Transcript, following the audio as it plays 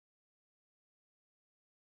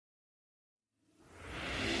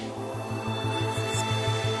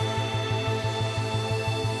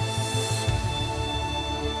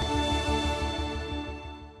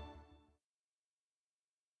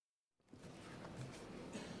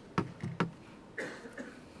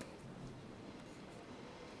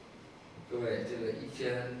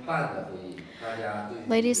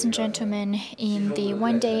Ladies and gentlemen, in the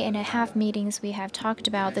 1.5 day meetings, we have talked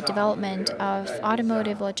about the development of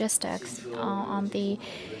automotive logistics on the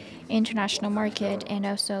international market, and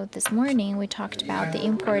also this morning we talked about the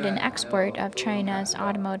import and export of China's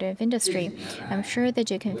automotive industry. I'm sure that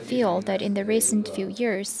you can feel that in the recent few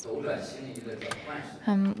years,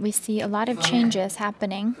 we see a lot of changes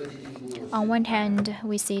happening. On one hand,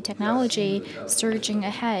 we see technology surging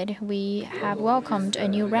ahead. We have welcomed a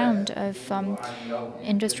new round of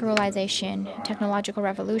industrialization, technological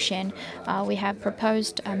revolution. We have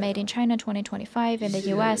proposed Made in China 2025, and the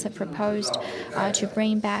U.S. have proposed to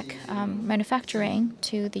bring back manufacturing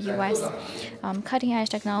to the U.S. Cutting-edge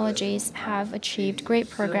technologies have achieved great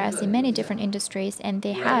progress in many different industries, and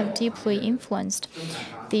they have deeply influenced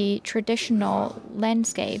the traditional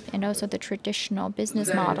landscape and also the traditional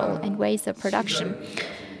business model and ways of production.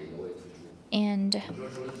 And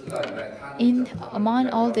among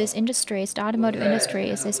all these industries, the automotive industry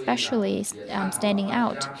is especially standing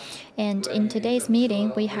out. And in today's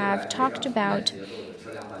meeting, we have talked about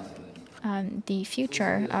the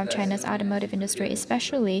future of China's automotive industry,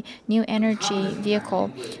 especially new energy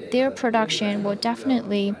vehicle. Their production will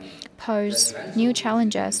definitely pose new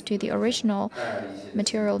challenges to the original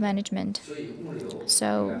material management.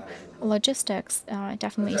 So logistics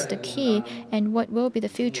definitely is the key. And what will be the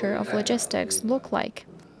future of logistics look like?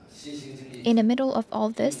 In the middle of all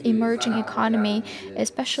this, emerging economy,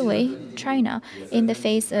 especially China, in the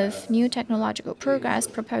face of new technological progress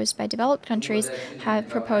proposed by developed countries, have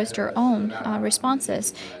proposed their own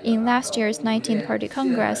responses. In last year's 19th Party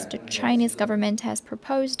Congress, the Chinese government has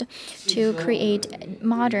proposed to create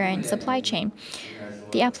modern supply chain.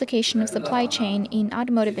 The application of supply chain in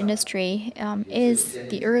automotive industry is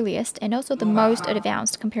the earliest and also the most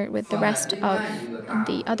advanced compared with the rest of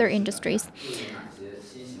the other industries.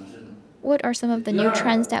 What are some of the new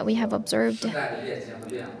trends that we have observed?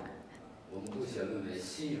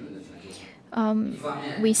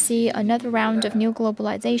 We see another round of new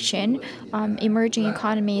globalization. Emerging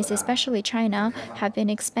economies, especially China, have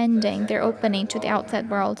been expanding their opening to the outside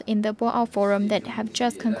world. In the Boao Forum that have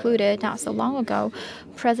just concluded not so long ago,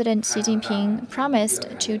 President Xi Jinping promised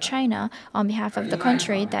to China on behalf of the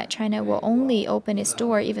country that China will only open its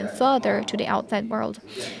door even further to the outside world.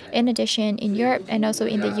 In addition, in Europe and also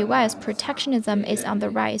in the US, protectionism is on the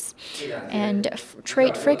rise, and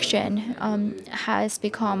trade friction has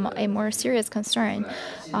become a more serious concern.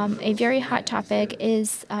 A very hot topic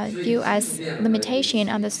is U.S. limitation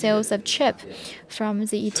on the sales of chip from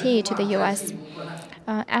ZET to the U.S.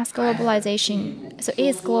 Is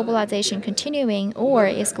globalization continuing or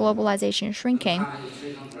is globalization shrinking?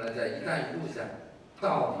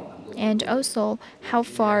 And also how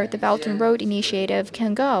far the Belt and Road Initiative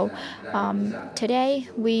can go. Today,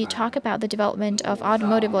 we talk about the development of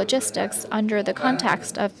automotive logistics under the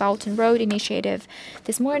context of Belt and Road Initiative.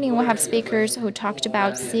 This morning, we'll have speakers who talked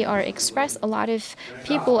about CR Express. A lot of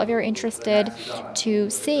people are very interested to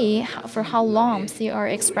see for how long CR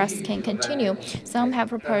Express can continue. Some have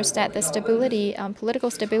proposed that the stability, political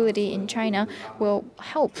stability in China will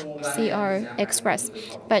help CR Express.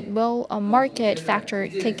 But will a market factor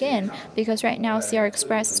kick in? Because right now CR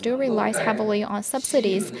Express still relies heavily on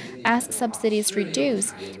subsidies. As subsidies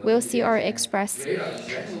reduce, will CR Express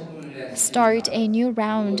start a new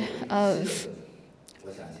round of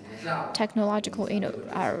technological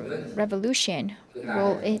revolution?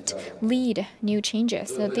 Will it lead new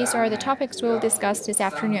changes? So these are the topics we'll discuss this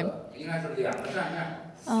afternoon.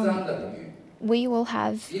 We will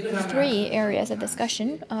have 3 areas of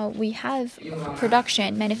discussion. We have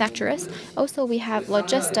production manufacturers. Also, we have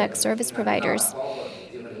logistics service providers.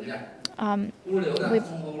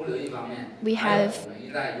 We have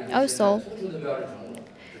also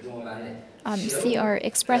CR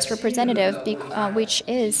Express representative, which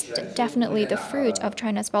is definitely the fruit of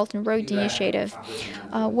China's Belt and Road Initiative.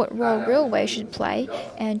 What role railway should play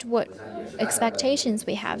and what expectations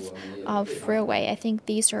we have of railway. I think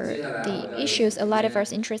these are the issues a lot of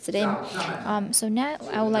us are interested in. So now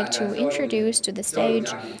I would like to introduce to the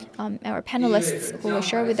stage our panelists who will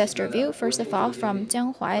share with us their view. First of all, from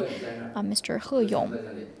Jianghuai, Mr. He Yong,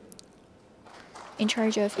 in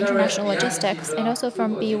charge of international logistics, and also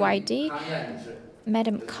from BYD,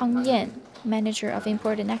 Madam Kang Yan, manager of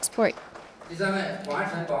import and export,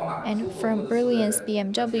 and from Brilliance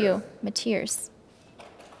BMW, Matthias.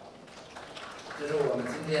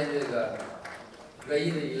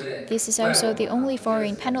 This is also the only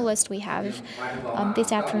foreign panelist we have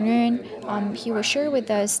this afternoon. He will share with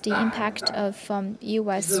us the impact of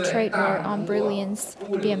U.S. trade war on Brilliance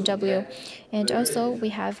BMW. And also we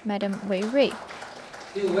have Madam Wei Rui,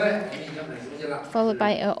 followed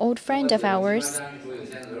by an old friend of ours,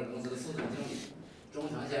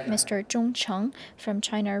 Mr. Zhong Cheng from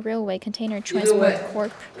China Railway Container Transport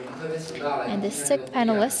Corp. And the sixth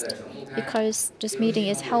panelist, because this meeting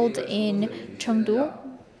is held in Chengdu,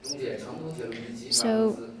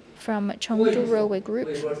 so from Chengdu Railway Group,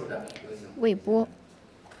 Wei Bo,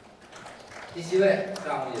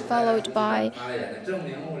 followed by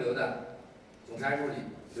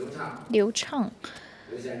Liu Chang,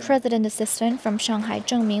 President Assistant from Shanghai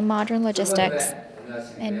Zhengming Modern Logistics.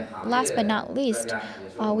 And last but not least,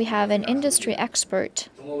 we have an industry expert,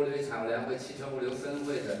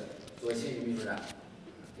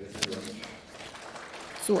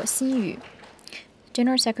 Zuo Xinyu,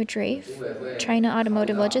 General Secretary, China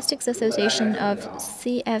Automotive Logistics Association of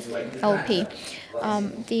CFLP.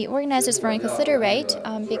 The organizers are very considerate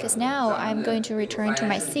because now I'm going to return to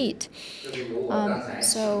my seat.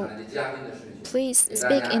 So please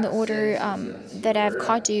speak in the order that I've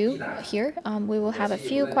called you here. We will have a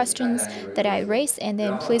few questions that I raise, and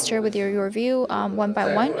then please share with your view one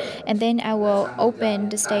by one, and then I will open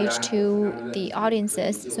the stage to the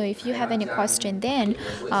audiences. So if you have any question, then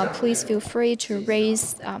please feel free to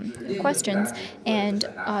raise questions, and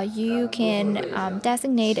you can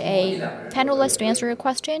designate a panelist to answer your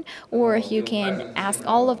question, or you can ask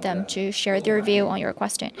all of them to share their view on your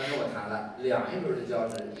question.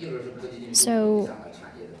 So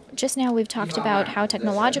just now we've talked about how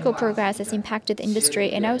technological progress has impacted the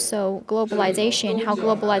industry, and also globalization, how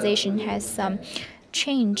globalization has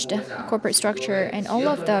changed corporate structure, and all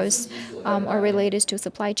of those are related to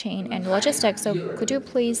supply chain and logistics. So could you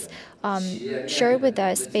please share with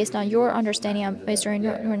us, based on your understanding, based on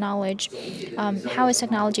your knowledge, how is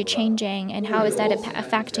technology changing and how is that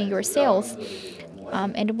affecting your sales?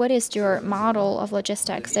 And what is your model of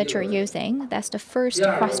logistics that you're using? That's the first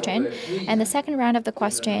question. And the second round of the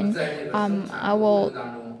question, I will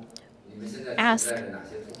ask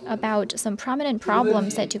about some prominent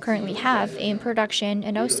problems that you currently have in production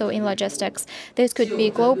and also in logistics. This could be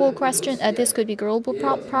global this could be global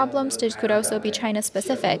problems. This could also be China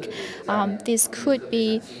specific. This could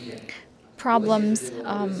be problems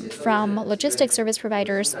from logistics service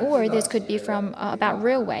providers, or this could be from about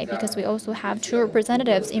railway, because we also have two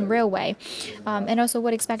representatives in railway. And also,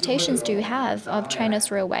 what expectations do you have of China's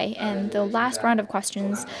railway? And the last round of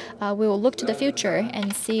questions, we will look to the future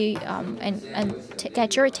and see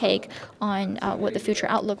get your take on what the future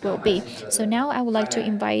outlook will be. So now I would like to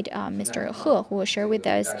invite Mr. He, who will share with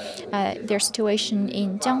us their situation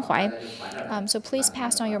in Jianghuai. So please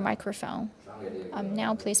pass on your microphone.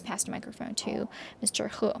 Now please pass the microphone to Mr.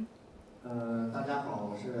 He.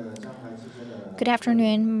 Good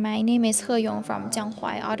afternoon. My name is He Yong from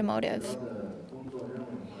Jianghuai Automotive.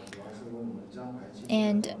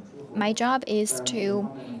 And my job is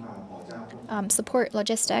to support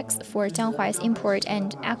logistics for Jianghuai's import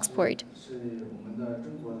and export.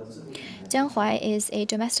 Jianghuai is a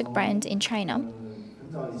domestic brand in China.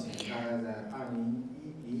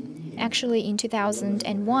 Actually, in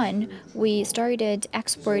 2001, we started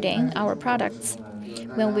exporting our products.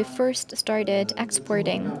 When we first started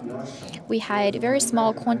exporting, we had a very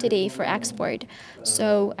small quantity for export.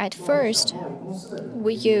 So at first,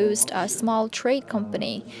 we used a small trade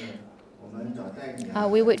company.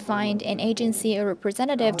 We would find an agency or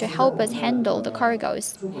representative to help us handle the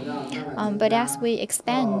cargoes. But as we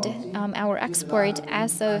expand our export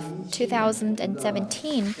as of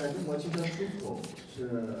 2017,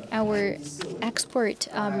 our export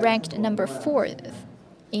ranked number 4th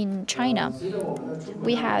in China.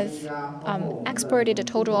 We have exported a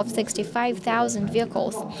total of 65,000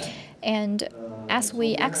 vehicles. And as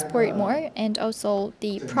we export more, and also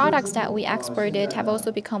the products that we exported have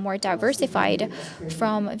also become more diversified,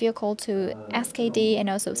 from vehicle to SKD and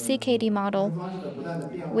also CKD model,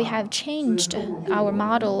 we have changed our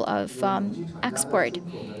model of export.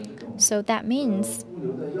 So that means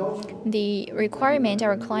the requirement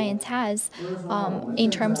our clients has in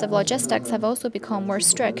terms of logistics have also become more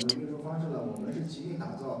strict.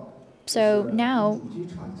 So now,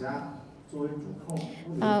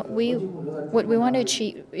 what we want to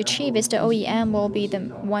achieve is the OEM will be the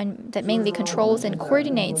one that mainly controls and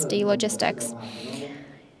coordinates the logistics.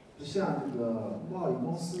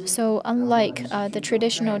 So unlike the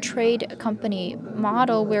traditional trade company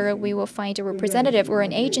model where we will find a representative or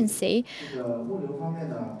an agency,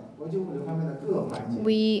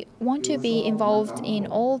 we want to be involved in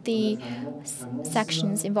all the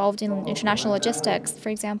sections involved in international logistics. For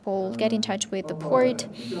example, get in touch with the port,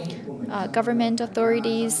 government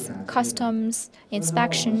authorities, customs,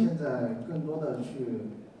 inspection.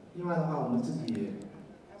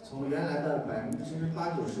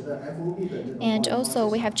 And also,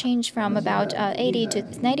 we have changed from about 80 to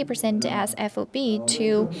 90% as FOB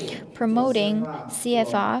to promoting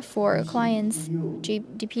CFR for clients,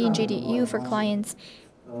 GDP and GDU for clients.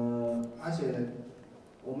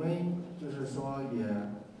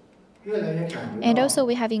 And also,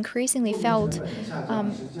 we have increasingly felt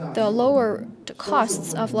the lower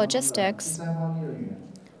costs of logistics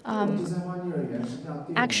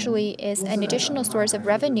actually is an additional source of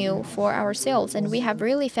revenue for our sales, and we have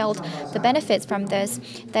really felt the benefits from this.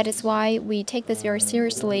 That is why we take this very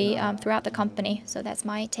seriously throughout the company. So that's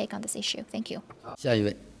my take on this issue. Thank you.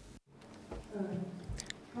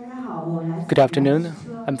 Good afternoon.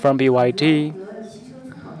 I'm from BYD.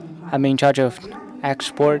 I'm in charge of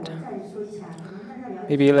export.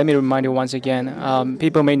 Maybe let me remind you once again.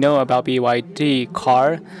 People may know about BYD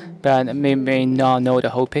car, but may not know the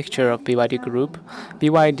whole picture of BYD Group.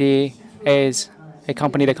 BYD is a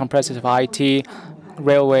company that comprises of IT,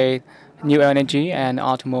 railway, new energy, and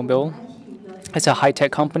automobile. It's a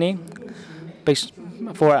high-tech company.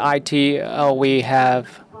 For IT, we have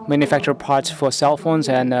manufactured parts for cell phones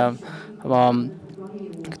and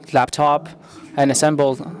laptop, and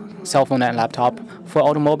assemble cell phone and laptop. For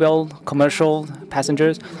automobile, commercial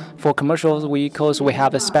passengers, for commercial vehicles, we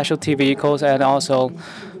have the specialty vehicles and also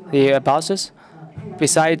the buses.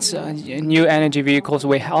 Besides new energy vehicles,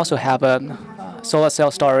 we also have a solar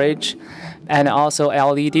cell storage and also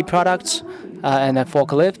LED products and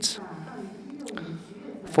forklifts.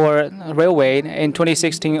 For railway, in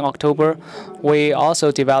 2016 October, we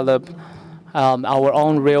also developed our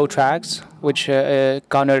own rail tracks, which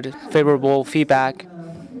garnered favorable feedback.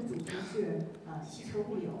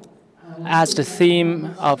 As the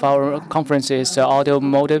theme of our conference is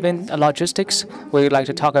automotive and logistics, we would like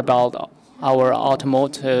to talk about our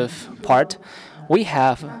automotive part. We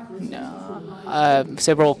have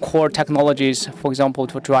several core technologies, for example,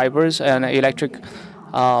 for drivers and electric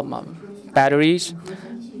batteries,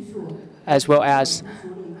 as well as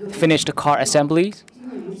finished car assemblies.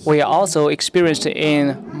 We are also experienced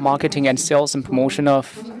in marketing and sales and promotion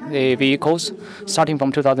of the vehicles. Starting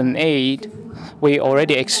from 2008, we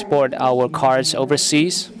already export our cars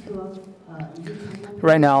overseas.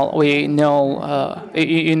 Right now, we know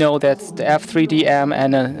you know that the F3DM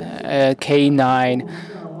and K9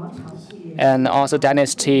 and also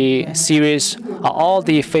Dynasty series are all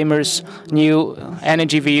the famous new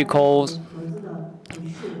energy vehicles.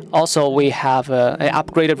 Also, we have an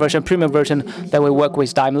upgraded version, premium version that we work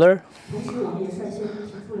with Daimler.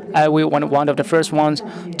 We were one of the first ones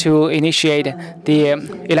to initiate the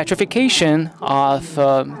electrification of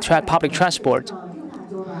public transport.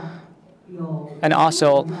 And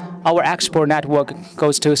also, our export network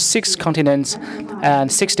goes to 6 continents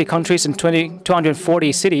and 60 countries and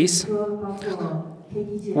 240 cities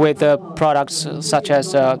with products such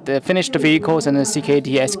as the finished vehicles and the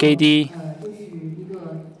CKD, SKD.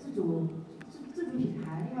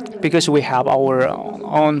 Because we have our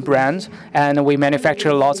own brands and we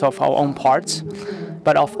manufacture lots of our own parts.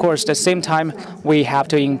 But of course, at the same time, we have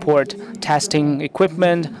to import testing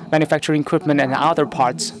equipment, manufacturing equipment, and other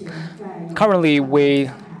parts. Currently,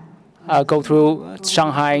 we go through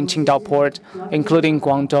Shanghai and Qingdao port, including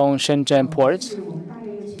Guangdong, Shenzhen ports.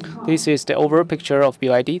 This is the overall picture of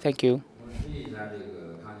BYD. Thank you.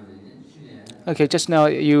 Okay, just now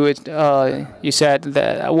you said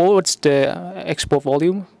that what's the export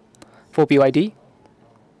volume for BYD?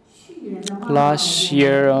 Last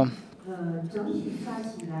year,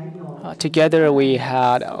 together we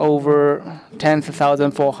had over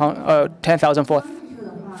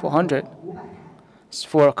 10,400.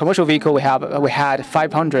 For commercial vehicle, we had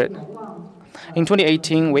 500. In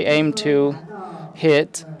 2018, we aim to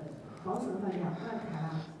hit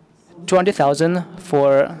 200,000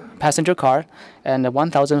 for passenger car and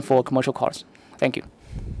 1,000 for commercial cars. Thank you.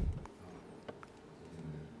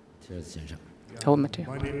 My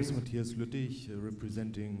name is Matthias Lüttich,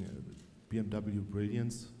 representing BMW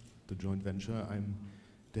Brilliance, the joint venture. I'm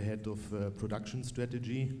the head of production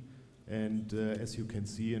strategy. And as you can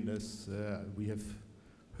see, and as we have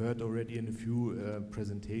heard already in a few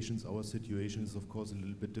presentations, our situation is, of course, a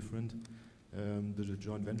little bit different. The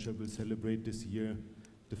joint venture will celebrate this year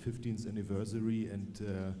the 15th anniversary and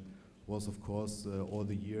was, of course, all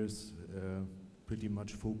the years pretty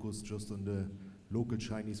much focused just on the local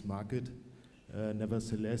Chinese market.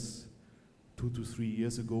 Nevertheless, 2 to 3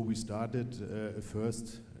 years ago, we started a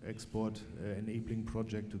first export enabling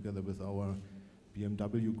project together with our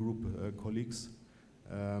BMW Group colleagues,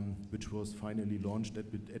 which was finally launched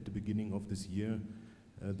at the beginning of this year.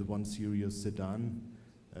 The 1 Series sedan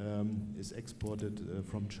is exported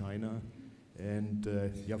from China, And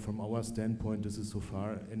yeah, from our standpoint, this is so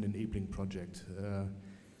far an enabling project.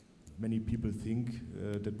 Many people think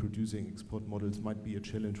that producing export models might be a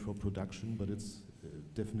challenge for production, but it's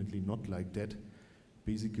definitely not like that.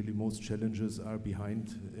 Basically, most challenges are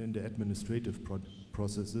behind in the administrative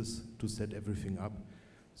processes to set everything up.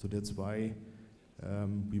 So that's why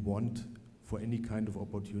we want, for any kind of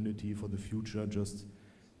opportunity for the future, just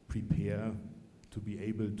prepare to be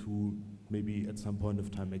able to maybe at some point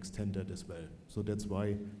of time extend that as well. So that's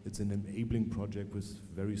why it's an enabling project with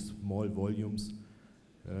very small volumes.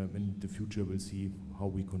 In the future, we'll see how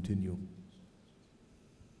we continue.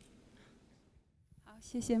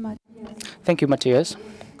 Thank you, Matthias.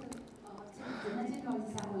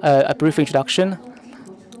 A brief introduction.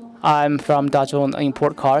 I'm from Dazhong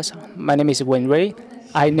Import Cars. My name is Wen Rui.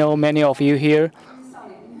 I know many of you here.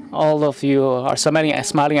 All of you are smiling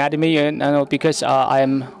at me, and because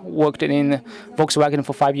I'm worked in Volkswagen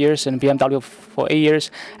for 5 years and BMW for 8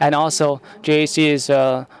 years, and also JAC is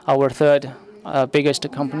our third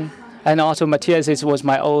biggest company, and also Matthias was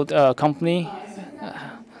my old company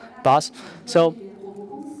boss. So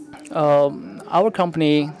our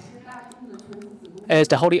company is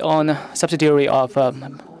the wholly owned subsidiary of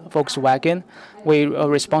Volkswagen. We are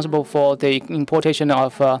responsible for the importation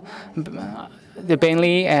of the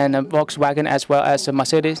Bentley and Volkswagen, as well as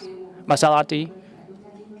Mercedes, Maserati.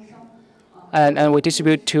 And we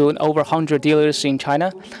distribute to over 100 dealers in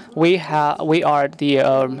China. We are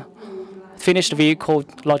the finished vehicle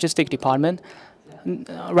logistic department.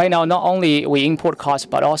 Right now, not only we import cars,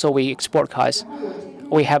 but also we export cars.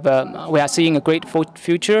 We are seeing a great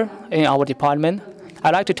future in our department.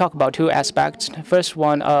 I'd like to talk about two aspects. First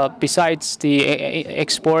one, besides the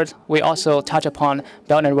export, we also touch upon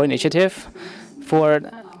Belt and Road Initiative. For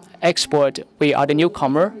export, we are the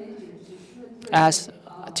newcomer. As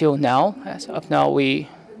of now, we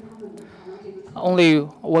only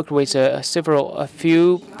worked with a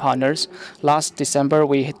few partners. Last December,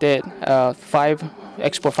 we did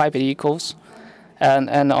export 5 vehicles,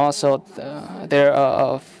 and also there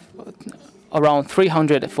are around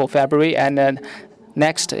 300 for February, and then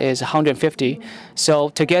next is 150. So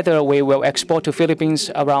together, we will export to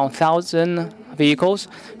Philippines around 1,000 vehicles.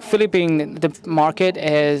 Philippines, the market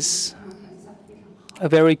is a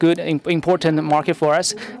very good, important market for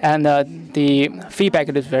us, and the feedback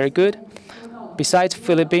is very good. Besides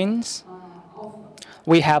Philippines,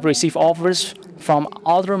 we have received offers from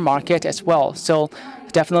other markets as well. So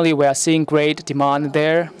definitely, we are seeing great demand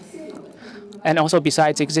there. And also,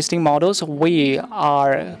 besides existing models, we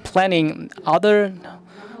are planning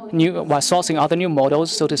sourcing other new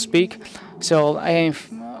models, so to speak. So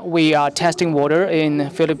we are testing water in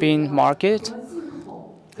Philippine market.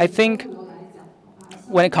 I think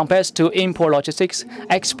when it compares to import logistics,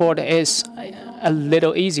 export is a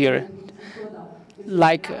little easier.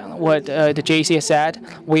 Like what the JC said,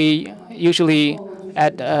 we usually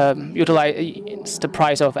utilize the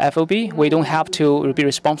price of FOB. We don't have to be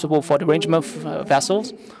responsible for the arrangement of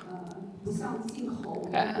vessels.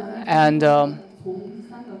 And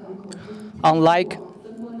unlike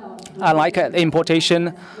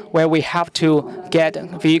importation, where we have to get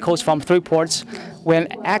vehicles from 3 ports, when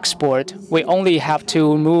export, we only have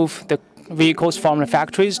to move the vehicles from the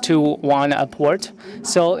factories to 1 port.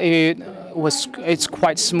 So it's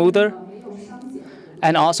quite smoother.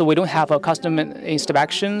 And also, we don't have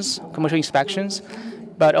commercial inspections.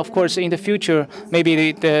 But of course, in the future,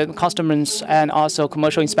 maybe the customers and also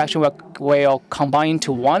commercial inspection will combine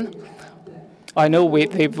to 1. I know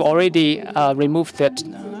they've already removed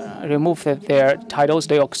their titles.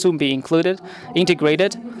 They will soon be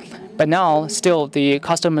integrated. But now, still, the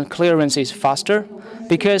customer clearance is faster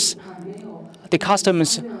because the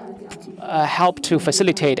customers help to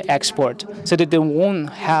facilitate export, so that they won't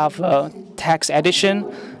have tax addition,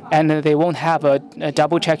 and they won't have a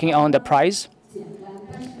double checking on the price.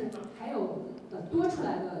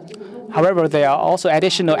 However, there are also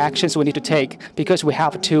additional actions we need to take because we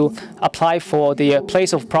have to apply for the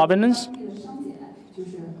place of provenance,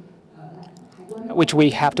 which we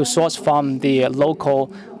have to source from the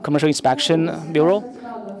local commercial inspection bureau.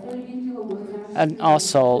 And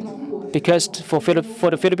also, because for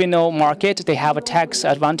the Filipino market, they have a tax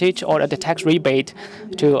advantage or the tax rebate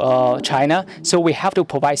to China. So we have to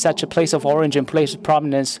provide such a place of origin, place of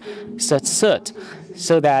provenance cert,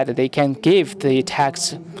 so that they can give the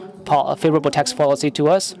favorable tax policy to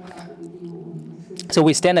us. So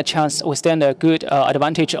we stand a good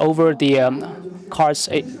advantage over the cars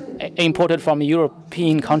imported from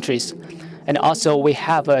European countries. And also we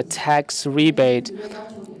have a tax rebate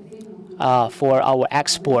for our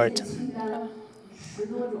export.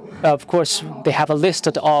 Of course, they have a list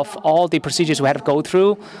of all the procedures we had to go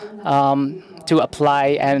through to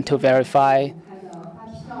apply and to verify,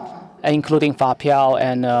 including fapiao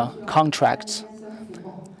and contracts.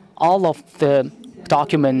 All of the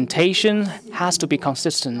documentation has to be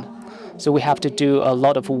consistent, so we have to do a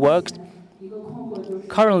lot of work.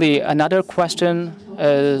 Currently, another question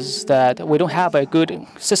is that we don't have a good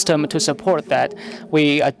system to support that.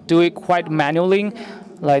 We do it quite manually,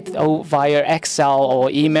 like via Excel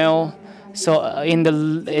or email. So in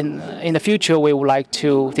the future, we would like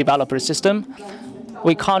to develop a system.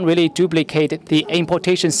 We can't really duplicate the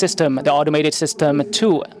importation system, the automated system,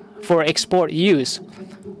 for export use.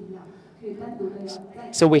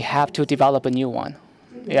 So we have to develop a new one.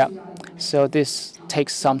 Yeah. So this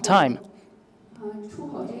takes some time.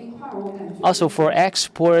 Also for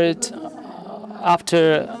export,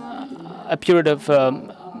 after a period of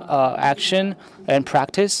action and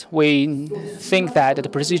practice, we think that the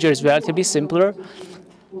procedure is relatively simpler.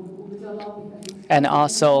 And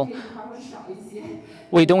also,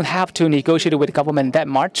 we don't have to negotiate with the government that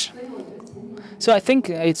much. So I think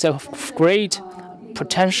it's a great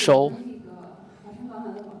potential.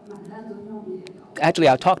 Actually,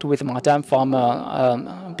 I talked with Madame from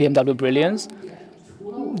BMW Brilliance.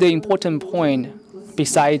 The important point,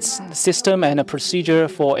 besides system and a procedure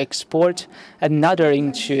for export, another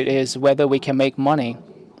issue is whether we can make money.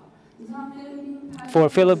 For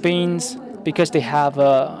Philippines, because they have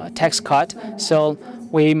a tax cut, so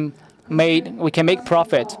we can make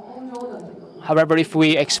profit. However, if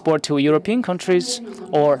we export to European countries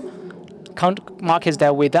or markets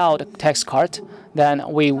that without tax cut, then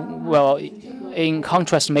we will, in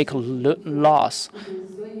contrast, make a loss.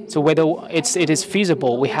 So whether it is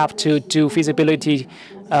feasible, we have to do feasibility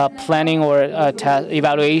planning or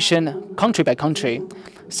evaluation country by country.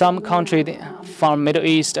 Some countries from Middle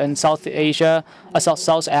East and South Asia,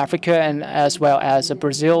 South Africa, and as well as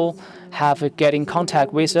Brazil have get in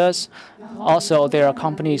contact with us. Also, there are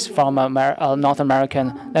companies from North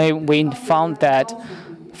American. We found that,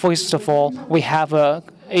 first of all, we have a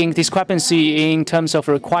discrepancy in terms of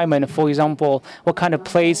requirement. For example, what kind of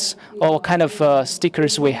plates or what kind of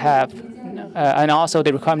stickers we have, and also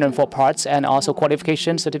the requirement for parts, and also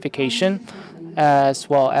qualification, certification, as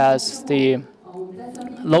well as the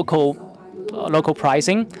local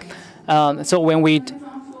pricing. So when we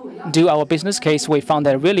do our business case, we found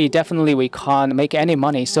that really definitely we can't make any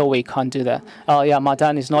money, so we can't do that. Yeah,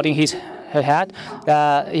 Madan is nodding her head.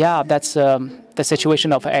 Yeah, that's the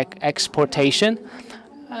situation of exportation.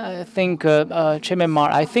 I think, Chairman Ma,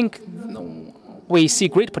 I think we see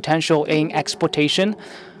great potential in exportation.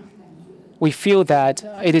 We feel that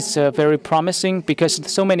it is very promising because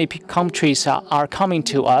so many countries are coming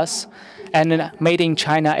to us, and Made in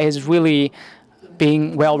China is really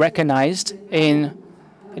being well recognized around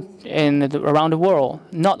the world,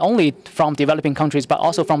 not only from developing countries but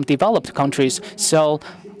also from developed countries. So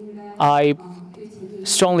I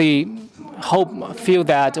strongly feel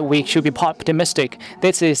that we should be optimistic.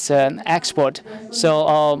 This is an export.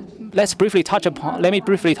 So let me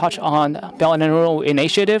briefly touch on Belt and Road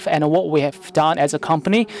Initiative and what we have done as a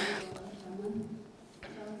company.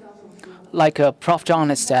 Like Prof. John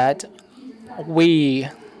has said, we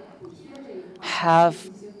have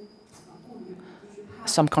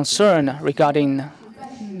some concern regarding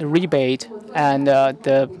the rebate, and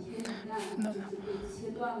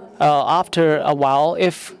after a while,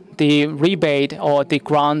 if the rebate or the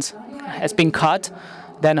grant has been cut,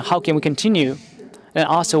 then how can we continue? And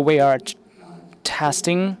also, we are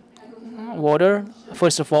testing water.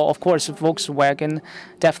 First of all, of course, Volkswagen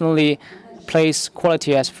definitely place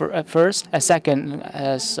quality as first, as second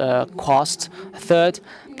as cost, third,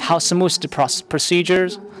 how smooth the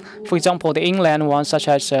procedures. For example, the inland ones, such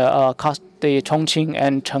as the Chongqing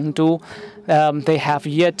and Chengdu, they have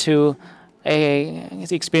yet to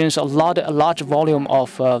experience a large volume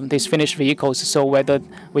of these finished vehicles. So whether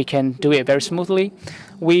we can do it very smoothly,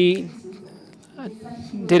 we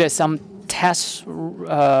did some test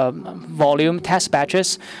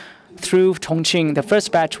batches through Chongqing. The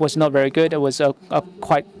first batch was not very good. It was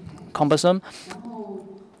quite cumbersome,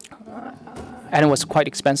 and it was quite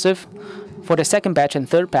expensive. For the second batch and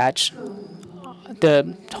third batch,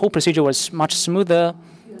 the whole procedure was much smoother.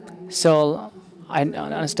 So I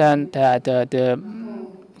understand that the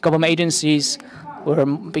government agencies were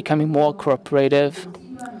becoming more cooperative.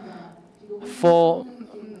 For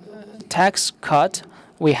tax cut,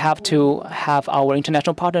 we have to have our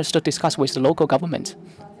international partners to discuss with the local government.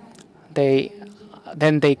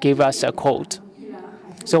 Then they give us a quote,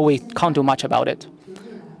 so we can't do much about it.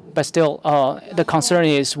 But still, the concern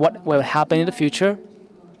is what will happen in the future.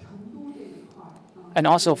 and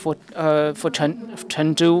also for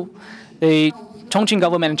Chengdu, the Chongqing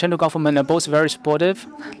government and Chengdu government are both very supportive.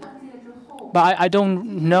 But I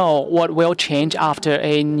don't know what will change after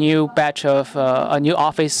a new batch of a new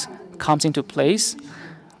office comes into place,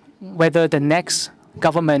 whether the next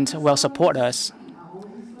government will support us.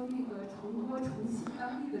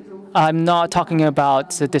 I'm not talking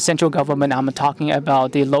about the central government. I'm talking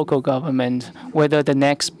about the local government, whether the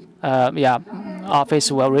next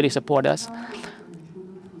office will really support us.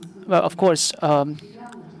 Well, of course,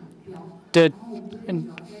 the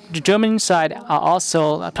German side are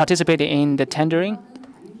also participating in the tendering.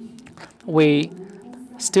 We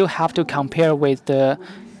still have to compare with the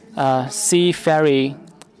sea ferry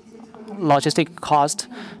logistic cost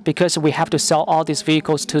because we have to sell all these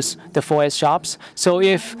vehicles to the 4S shops. So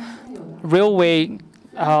if railway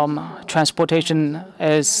transportation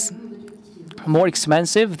is more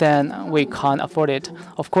expensive, then we can't afford it.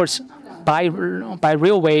 Of course, by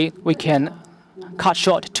railway, we can cut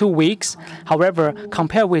short 2 weeks. However,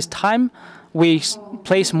 compared with time, we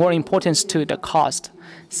place more importance to the cost.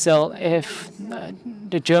 So if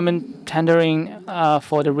the German tendering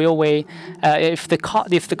for the railway, if the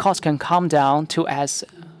cost can come down to as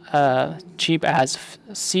cheap as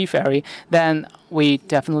sea ferry, then we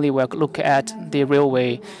definitely will look at the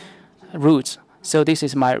railway routes. So this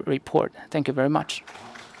is my report. Thank you very much.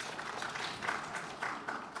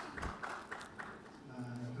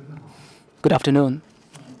 Good afternoon.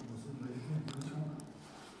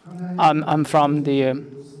 I'm from the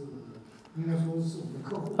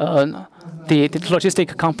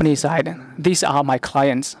logistic company side. These are my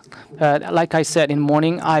clients. Like I said in the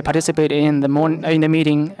morning, I participated in the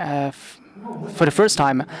meeting for the first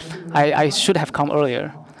time. I should have come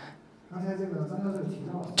earlier.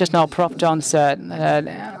 Just now, Prof. John said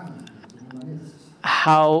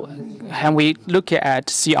how can we look at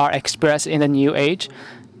CR Express in the new age.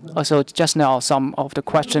 Also, just now, some of the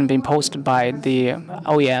questions being posed by the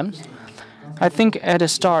OEMs. I think at the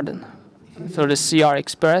start, so the CR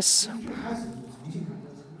Express,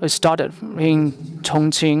 it started in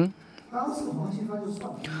Chongqing.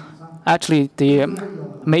 Actually, the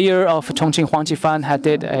mayor of Chongqing, Huang Jifan, had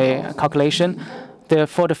did a calculation.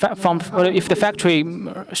 If the factory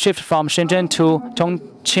shift from Shenzhen to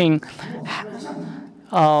Chongqing,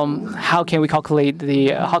 how can we calculate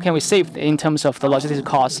how can we save in terms of the logistics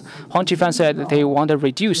costs? Huang Jifan said they want to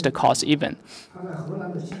reduce the cost even.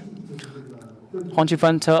 Huang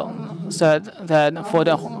Jifan said that for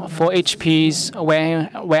HP's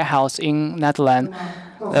warehouse in Netherlands,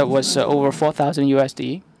 that was over 4,000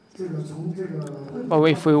 USD.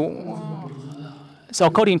 But so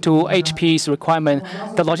according to HP's requirement,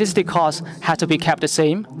 the logistic cost had to be kept the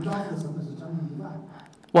same.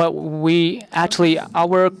 Well,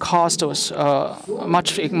 our cost was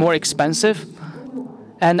much more expensive,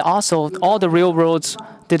 and also all the railroads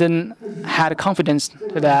didn't have confidence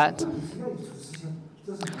to that.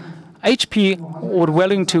 HP was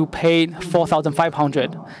willing to pay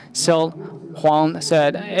 4,500. So Huang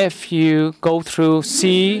said, if you go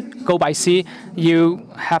by sea, you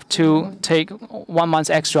have to take 1 month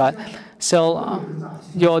extra. So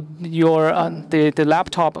the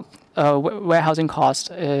laptop warehousing cost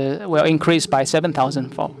will increase by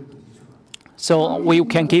 7,000. So we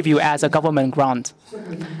can give you as a government grant.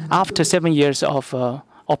 After 7 years of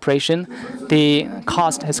operation, the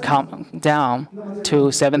cost has come down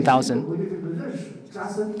to 7,000.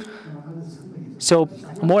 So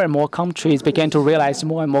more and more countries began to realize,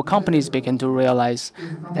 more and more companies began to realize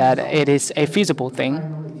that it is a feasible thing.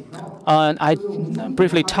 I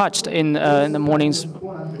briefly touched in the mornings.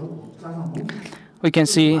 We can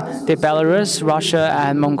see the Belarus, Russia,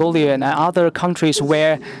 and Mongolia, and other countries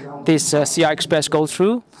where this CR Express goes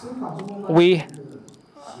through. We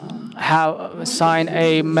have signed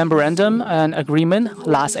a memorandum and agreement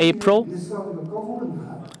last April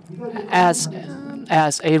as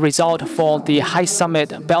a result for the High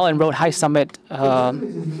Summit, Belt and Road High Summit,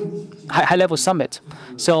 high-level summit.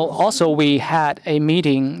 So also we had a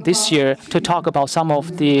meeting this year to talk about some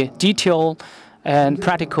of the detailed and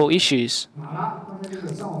practical issues.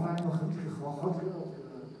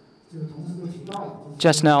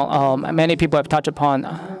 Just now, many people have touched upon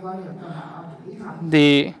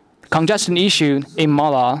the congestion issue in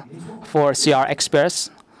Mala for CR Express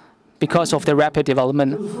because of the rapid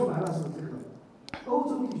development.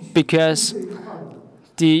 Because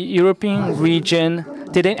the European region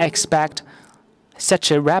didn't expect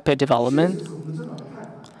such a rapid development.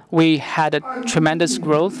 We had a tremendous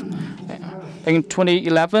growth. In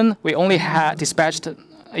 2011, we only had dispatched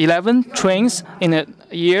 11 trains in a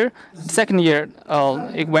year. Second year,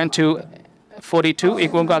 it went to 42,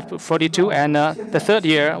 equal 42, and the third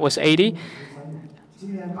year was 80.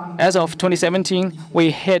 As of 2017,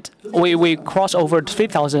 we crossed over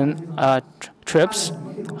 3,000 trips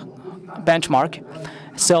benchmark.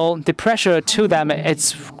 So the pressure to them,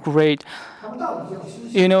 it's great.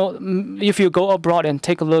 You know, if you go abroad and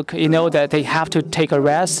take a look, you know that they have to take a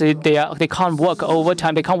rest. They can't work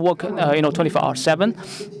overtime. They can't work 24/7.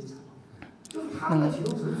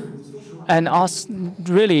 And also,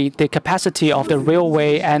 really, the capacity of the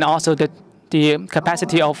railway and also the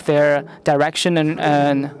capacity of their direction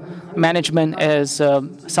and management is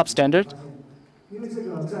substandard.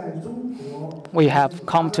 We have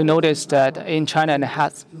come to notice that in China,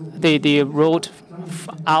 the road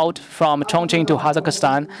out from Chongqing to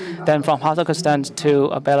Kazakhstan, then from Kazakhstan to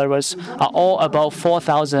Belarus, are all about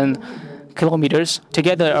 4,000 kilometers,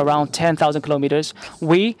 together around 10,000 kilometers.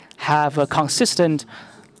 We have a consistent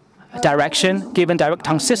direction, given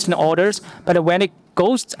consistent orders, but when it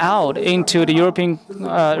goes out into the European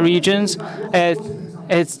regions,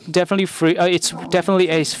 it's definitely free. It's definitely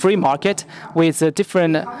a free market with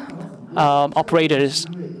different operators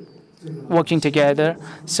working together.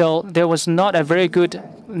 So there was not a very good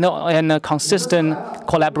and a consistent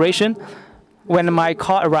collaboration. When my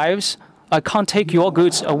car arrives, I can't take your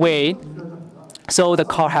goods away. So the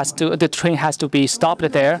train has to be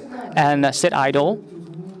stopped there and sit idle.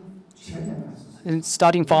 And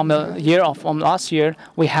starting from from last year,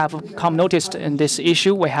 we have come noticed in this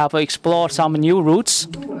issue. We have explored some new routes.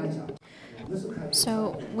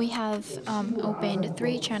 So we have opened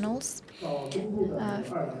 3 channels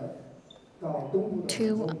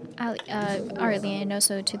to Arlian and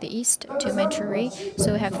also to the east to Manchuria.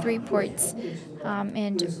 So we have 3 ports,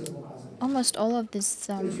 and almost all of these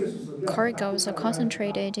cargoes are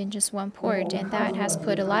concentrated in just one port, and that has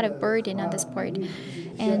put a lot of burden on this port.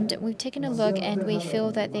 And we've taken a look, and we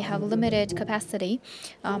feel that they have limited capacity,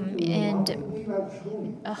 and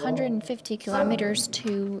 150 kilometers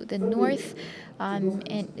to the north,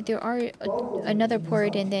 and there are another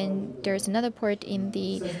port, and then there's another port in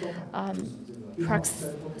the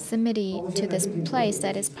proximity to this place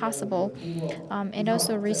that is possible. And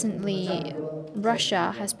also recently,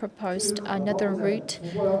 Russia has proposed another route.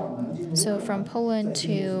 So from Poland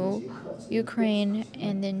to Ukraine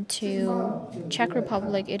and then to Czech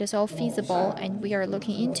Republic, it is all feasible, and we are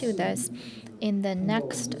looking into this in the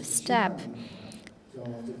next step.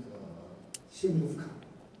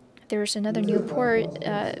 There's another new port,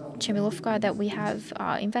 Chemilovka, that we have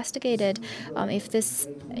investigated. If this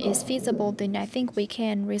is feasible, then I think we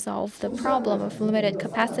can resolve the problem of limited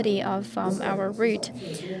capacity of our route.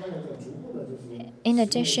 In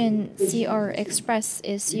addition, CR Express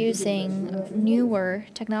is using newer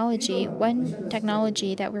technology. One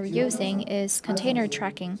technology that we're using is container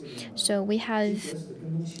tracking. So we have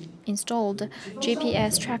installed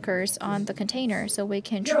GPS trackers on the container so we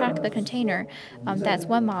can track the container. That's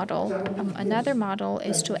one model. Another model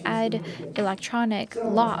is to add electronic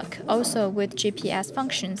lock also with GPS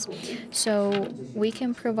functions. So we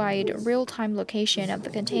can provide real-time location of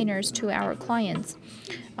the containers to our clients.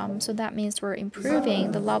 So that means we're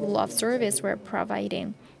improving the level of service we're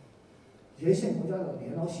providing.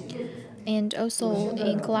 And also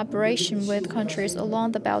in collaboration with countries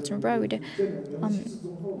along the Belt and Road.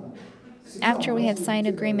 After we have signed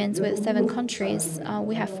agreements with 7 countries,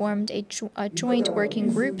 we have formed a joint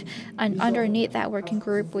working group, and underneath that working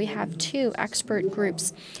group, we have 2 expert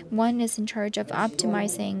groups. One is in charge of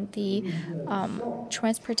optimizing the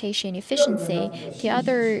transportation efficiency. The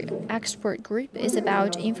other expert group is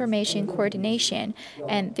about information coordination,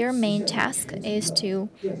 and their main task is to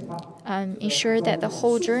ensure that the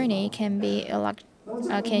whole journey can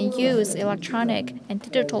use electronic and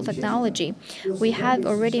digital technology. We have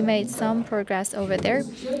already made some progress over there.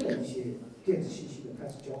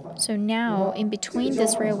 So now, in between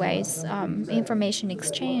these railways, information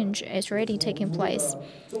exchange is already taking place.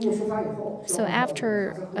 So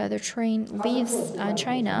after the train leaves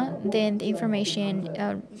China, then the information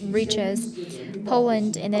reaches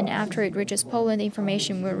Poland, and then after it reaches Poland, the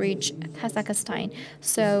information will reach Kazakhstan.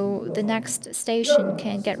 So the next station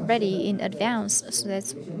can get ready in advance. So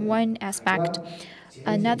that's one aspect.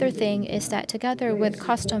 Another thing is that together with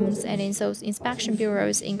customs and inspection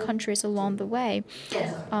bureaus in countries along the way,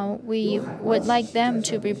 we would like them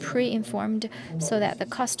to be pre-informed so that the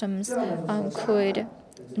customs could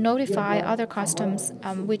notify other customs,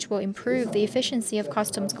 which will improve the efficiency of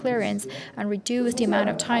customs clearance and reduce the amount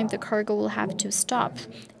of time the cargo will have to stop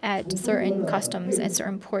at certain customs at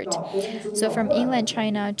certain port. So from inland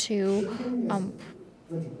China to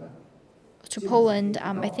Poland,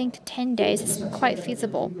 I think 10 days is quite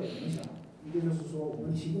feasible.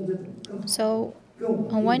 So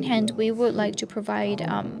on one hand, we would like to provide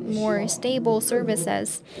more stable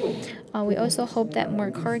services. We also hope that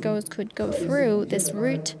more cargoes could go through this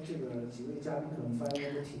route.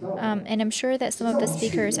 And I'm sure that some of the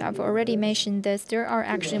speakers have already mentioned this. There are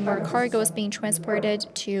actually more cargoes being transported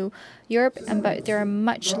to Europe, but there are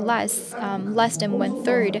much less, less than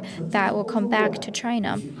 1/3 that will come back to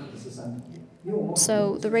China.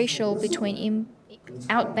 So the ratio between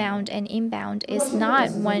outbound and inbound is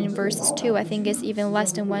not 1 versus 2. I think it's even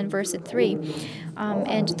less than 1 versus 3.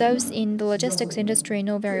 And those in the logistics industry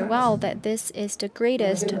know very well that this is the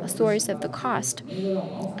greatest source of the cost.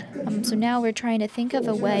 So now we're trying to think of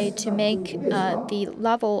a way to make the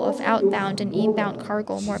level of outbound and inbound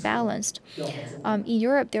cargo more balanced. In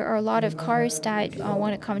Europe, there are a lot of cars that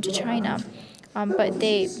want to come to China, but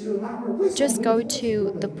they just go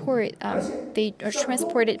to the port. They are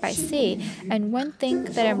transported by sea. And one thing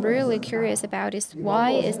that I'm really curious about is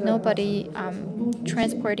why is nobody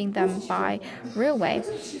transporting them by railway?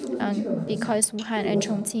 Because Wuhan and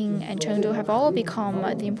Chongqing and Chengdu have all become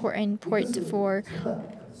the important port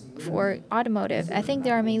for automotive. I think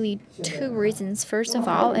there are mainly two reasons. First of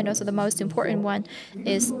all, and also the most important one,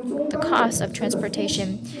 is the cost of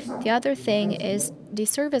transportation. The other thing is the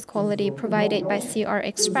service quality provided by CR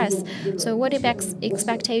Express. So what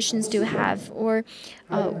expectations do you have, or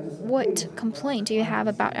what complaint do you have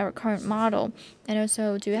about our current model? And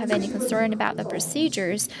also, do you have any concern about the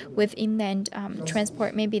procedures with inland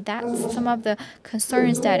transport? Maybe that's some of the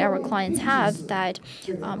concerns that our clients have that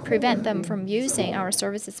prevent them from using our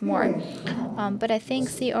services more. But I think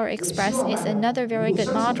CR Express is another very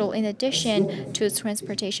good model in addition to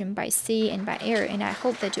transportation by sea and by air, and I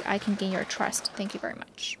hope that I can gain your trust. Thank you very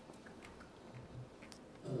much.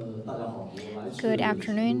 Good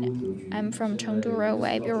afternoon. I'm from Chengdu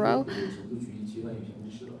Railway Bureau,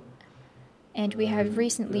 and we have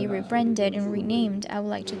recently rebranded and renamed. I would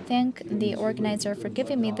like to thank the organizer for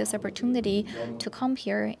giving me this opportunity to come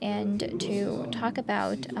here and to talk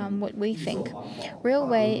about what we think.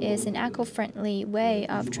 Railway is an eco-friendly way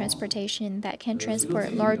of transportation that can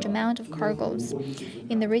transport large amount of cargoes.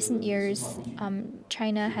 In the recent years,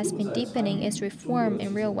 China has been deepening its reform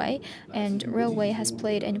in railway, and railway has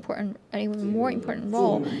played an even more important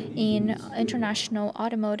role in international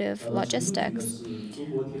automotive logistics.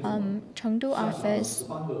 Chengdu office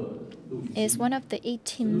is one of the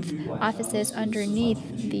 18th offices underneath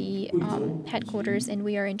the headquarters, and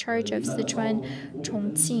we are in charge of Sichuan,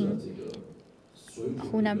 Chongqing,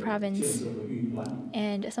 Hunan province,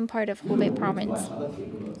 and some part of Hubei province.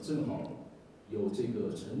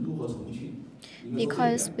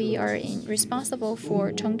 Because we are responsible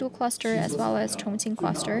for Chengdu cluster as well as Chongqing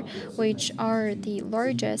cluster, which are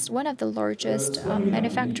one of the largest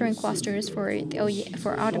manufacturing clusters for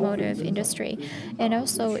automotive industry, and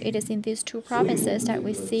also it is in these two provinces that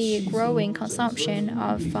we see growing consumption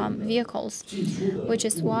of vehicles, which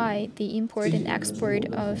is why the import and export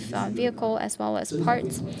of vehicle as well as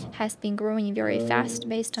parts has been growing very fast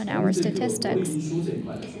based on our statistics.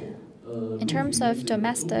 In terms of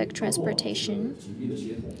domestic transportation,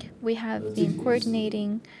 we have been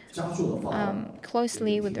coordinating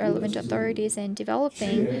closely with relevant authorities and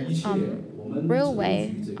developing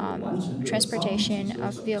railway transportation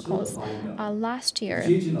of vehicles. Last year,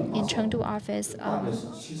 in Chengdu office,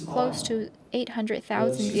 close to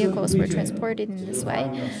 800,000 vehicles were transported in this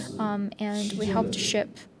way, and we helped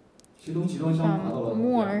ship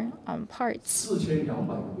more parts.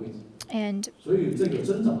 And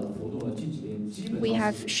we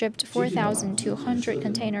have shipped 4,200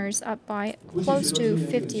 containers, up by close to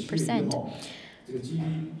 50%.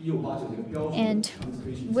 And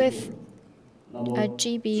with a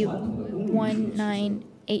GB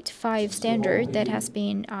 1985 standard that has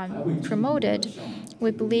been promoted,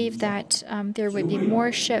 we believe that there will be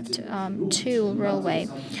more shift to railway.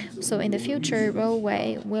 So in the future,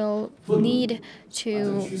 railway will need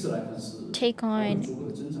to take on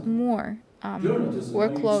more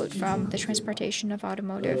workload from the transportation of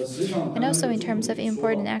automotive. And also in terms of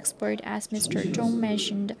import and export, as Mr. Zhong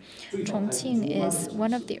mentioned, Chongqing is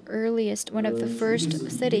one of the first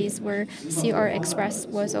cities where CR Express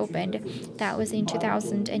was opened. That was in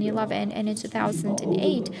 2011, and in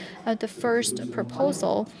 2008, the first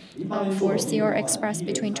proposal for CR Express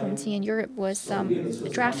between Chongqing and Europe was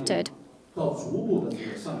drafted.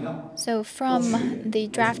 So from the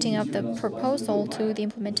drafting of the proposal to the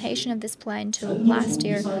implementation of this plan to last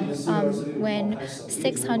year, when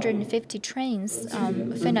 650 trains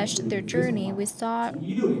finished their journey, we saw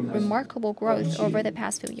remarkable growth over the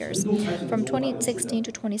past few years. From 2016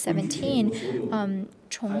 to 2017,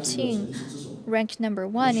 Chongqing ranked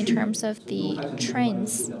 #1 in terms of the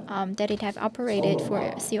trains that it have operated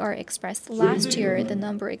for CR Express. Last year, the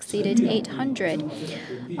number exceeded 800.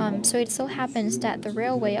 So it so happens that the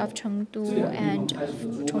railway of Chengdu and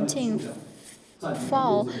Chongqing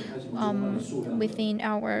fall within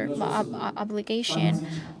our obligation.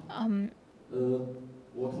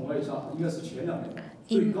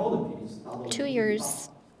 In 2 years,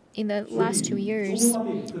 in the last 2 years,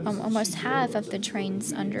 almost half of the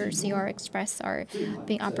trains under CR Express are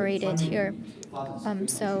being operated here.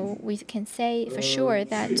 So we can say for sure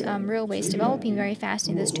that railway is developing very fast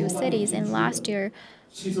in these two cities. And last year,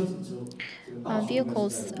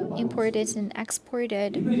 vehicles imported and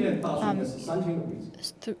exported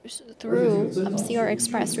through CR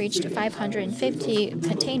Express reached 550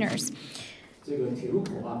 containers.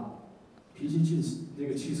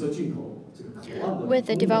 With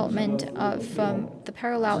the development of the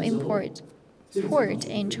parallel import port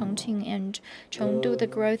in Chongqing and Chengdu, the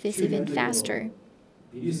growth is even faster.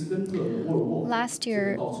 Last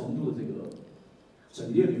year,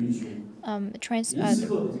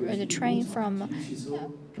 the train from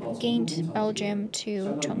Ghent, Belgium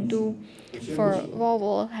to Chengdu for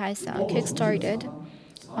Volvo has kick-started.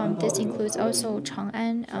 This includes also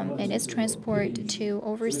Chang'an and its transport to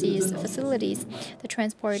overseas facilities. The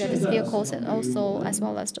transport of its vehicles and also, as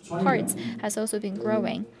well as the parts, has also been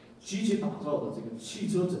growing.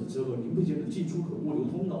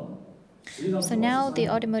 So now the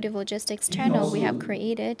automotive logistics channel we have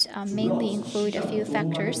created mainly include a few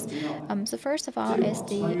factors. So first of all is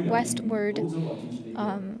the westward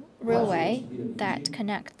railway that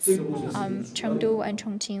connects Chengdu and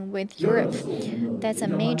Chongqing with Europe. That's a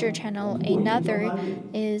major channel. Another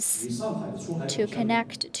is to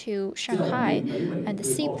connect to Shanghai and the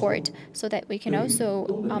seaport so that we can also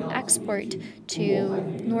export to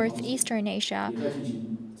northeastern Asia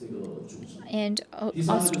and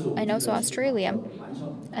also Australia.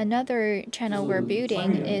 Another channel we're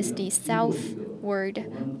building is the southward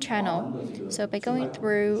channel. So by going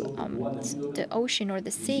through the ocean or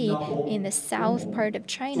the sea in the south part of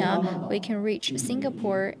China, we can reach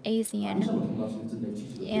Singapore, ASEAN.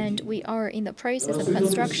 And we are in the process of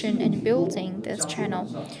construction and building this channel.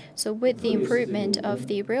 So with the improvement of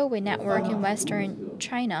the railway network in Western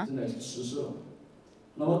China,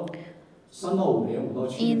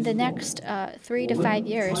 in the next 3 to 5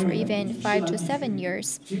 years, or even 5 to 7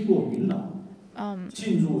 years,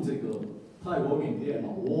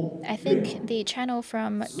 I think the channel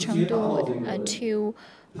from Chengdu to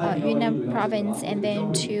Yunnan province and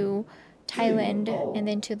then to Thailand and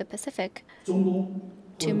then to the Pacific,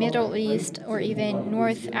 to Middle East or even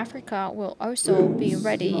North Africa will also be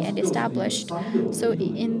ready and established. So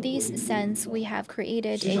in this sense, we have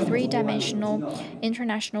created a three-dimensional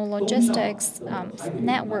international logistics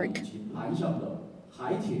network.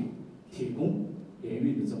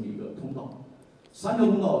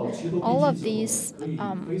 All of these,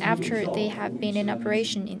 after they have been in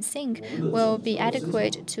operation in sync, will be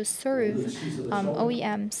adequate to serve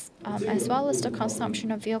OEMs as well as the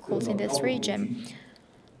consumption of vehicles in this region.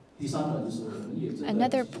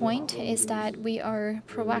 Another point is that we are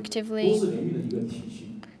proactively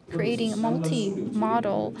creating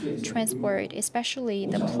multi-modal transport, especially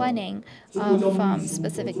the planning of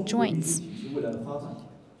specific joints.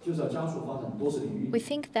 We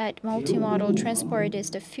think that multimodal transport is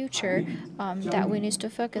the future that we need to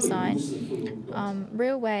focus on.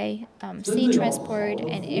 Railway, sea transport,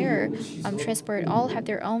 and air transport all have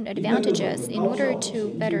their own advantages. In order to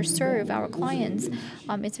better serve our clients,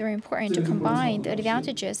 it's very important to combine the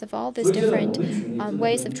advantages of all these different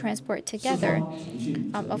ways of transport together.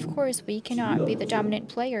 Of course, we cannot be the dominant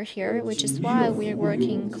player here, which is why we are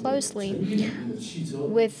working closely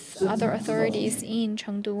with other authorities in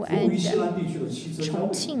Chengdu and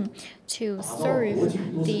Chongqing to serve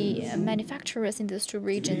the manufacturers in these two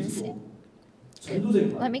regions.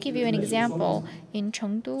 Let me give you an example. In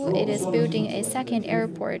Chengdu, it is building a second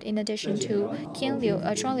airport in addition to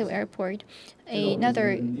Zhuangliu Airport.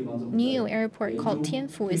 Another new airport called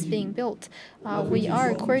Tianfu is being built. We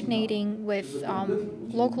are coordinating with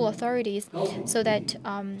local authorities so that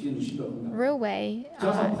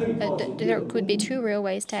there could be two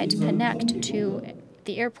railways that connect to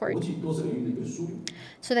the airport,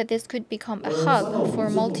 so that this could become a hub for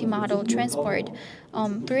multimodal transport.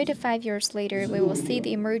 3 to 5 years later, we will see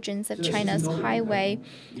the emergence of China's railway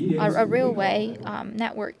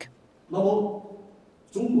network.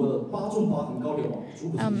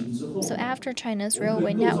 So after China's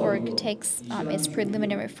railway network takes its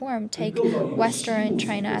preliminary form, take Western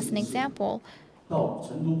China as an example.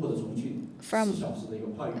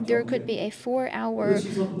 there could be a 4-hour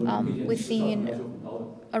within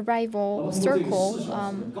arrival circle,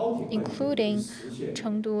 including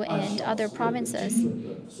Chengdu and other provinces,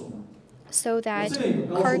 so that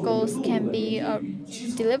cargoes can be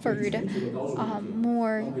delivered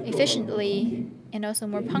more efficiently and also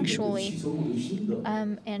more punctually.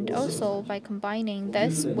 And also by combining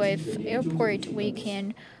this with airport, we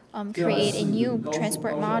can create a new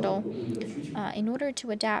transport model in order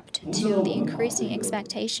to adapt to the increasing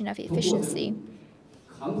expectation of efficiency.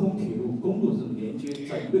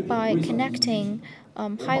 By connecting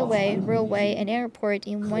highway, railway, and airport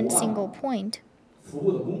in one single point,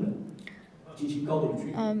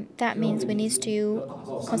 that means we need to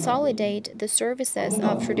consolidate the services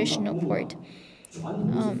of traditional port.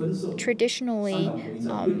 Traditionally,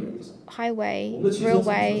 highway,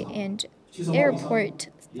 railway, and airport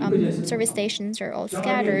service stations are all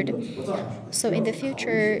scattered. So in the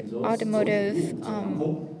future, automotive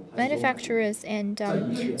manufacturers and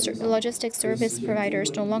logistics service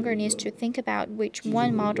providers no longer need to think about which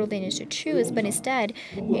one model they need to choose, but instead,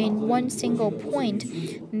 in one single point,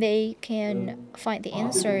 they can find the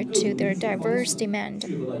answer to their diverse demand.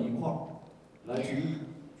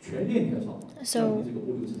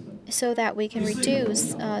 So that we can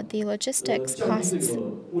reduce the logistics costs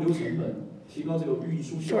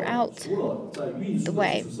throughout the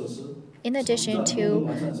way. In addition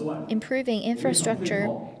to improving infrastructure,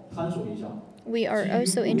 we are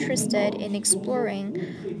also interested in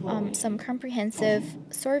exploring some comprehensive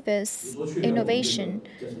service innovation.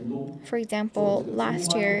 For example,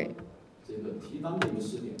 last year,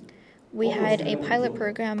 we had a pilot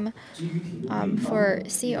program for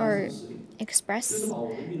CR Express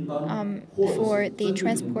for the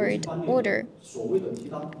transport order.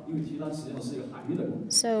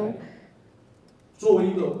 So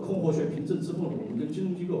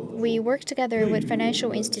we work together with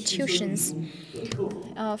financial institutions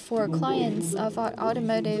for clients of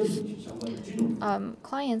automotive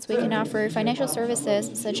clients. We can offer financial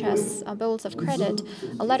services such as bills of credit,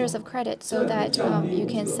 letters of credit, so that you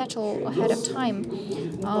can settle ahead of time,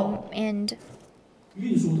 and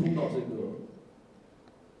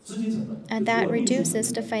that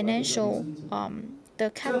reduces the financial the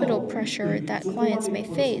capital pressure that clients may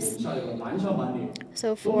face.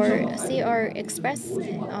 So for CR Express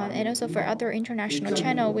and also for other international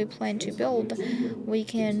channel we plan to build, we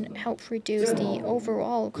can help reduce the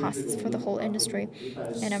overall costs for the whole industry.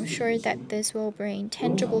 And I'm sure that this will bring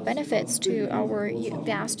tangible benefits to our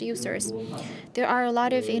vast users. There are a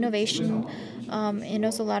lot of innovation and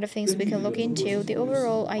also a lot of things we can look into. The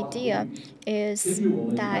overall idea is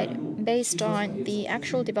that based on the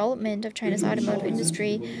actual development of China's automotive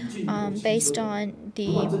industry, based on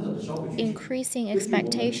the increasing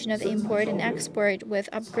expectation of import and export with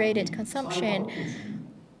upgraded consumption,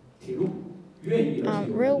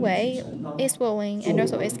 railway is willing and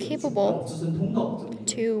also is capable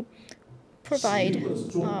to provide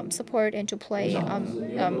support and to play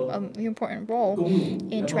an important role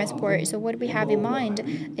in transport. So what we have in mind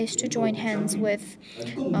is to join hands with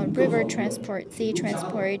river transport, sea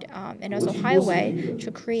transport, and also highway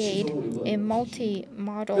to create a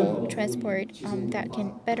multi-modal transport that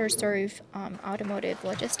can better serve automotive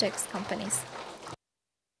logistics companies.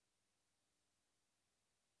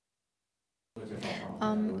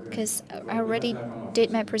 Because I already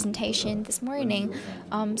did my presentation this morning,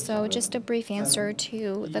 so just a brief answer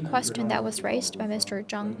to the question that was raised by Mr.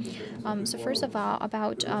 Zhang. So first of all,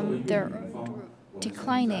 about the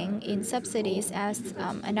declining in subsidies as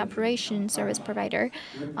an operation service provider.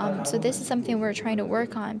 So this is something we're trying to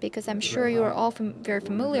work on, because I'm sure you are all very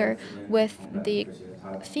familiar with the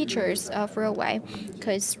features of railway,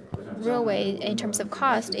 because railway in terms of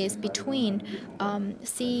cost is between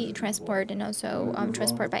sea transport and also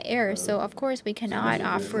transport by air. So of course we cannot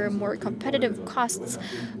offer more competitive costs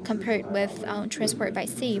compared with transport by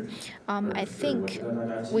sea. I think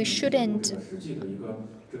we shouldn't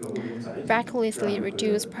recklessly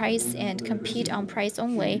reduce price and compete on price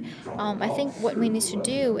only. I think what we need to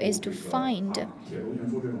do is to find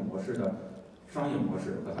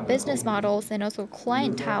business models and also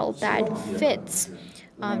clientele that fits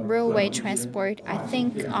railway transport. I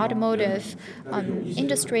think automotive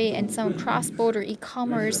industry and some cross-border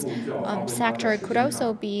e-commerce sector could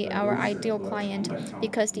also be our ideal client,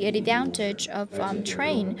 because the advantage of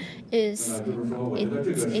train is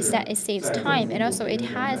that it saves time and also it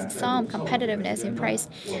has some competitiveness in price.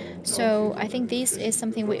 So I think this is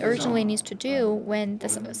something we urgently need to do when the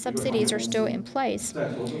subsidies are still in place.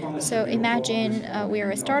 So imagine we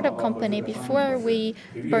are a startup company. Before we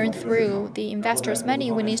burn through the investors' money,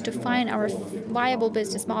 company, we need to find our viable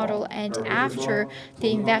business model, and after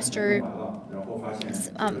the investor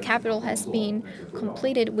capital has been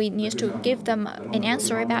completed, we need to give them an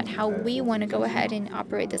answer about how we want to go ahead and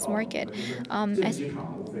operate this market.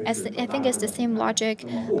 As I think it's the same logic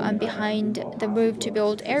behind the move to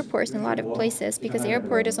build airports in a lot of places, because the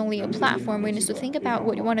airport is only a platform. We need to think about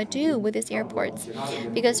what you want to do with these airports,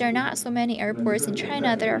 because there are not so many airports in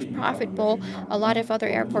China that are profitable. A lot of other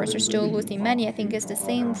airports are still losing money. I think it's the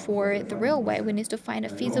same for the railway. We need to find a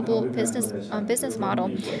feasible business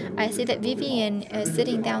model. I see that Vivian is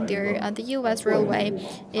sitting down there. The U.S. railway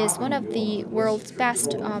is one of the world's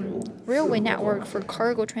best railway network for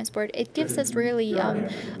cargo transport. It gives us really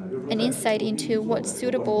an insight into what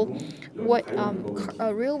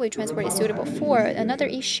railway transport is suitable for. Another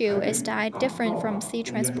issue is that different from sea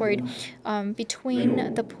transport,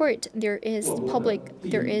 between the port there is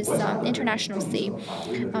international sea.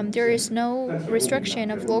 There is no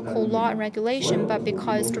restriction of local law and regulation, but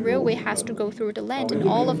because the railway has to go through the land and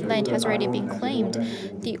all of the land has already been claimed,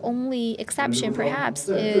 the only exception perhaps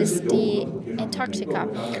is the Antarctica.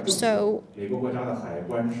 So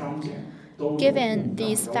given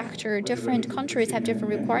these factors, different countries have different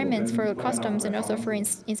requirements for customs and also for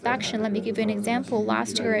inspection. Let me give you an example.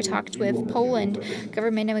 Last year, I talked with Poland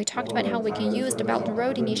government, and we talked about how we can use the Belt and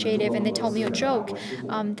Road Initiative, and they told me a joke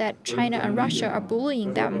that China and Russia are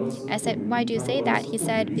bullying them. I said, why do you say that? He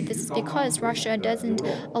said, this is because Russia doesn't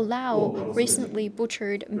allow recently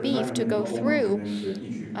butchered beef to go through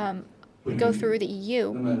the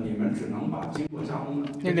EU.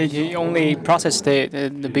 They only process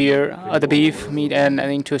the beef meat and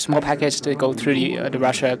into a small package to go through the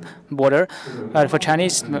Russia border. For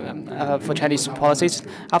Chinese policies,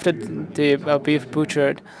 after the beef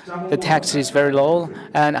butchered, the tax is very low.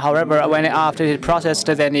 And however, when after it's processed,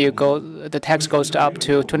 then the tax goes up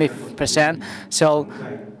to 20%. So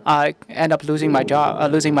I end up losing my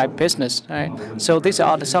job, losing my business. Right? So these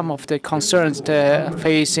are some of the concerns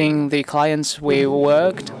facing the clients we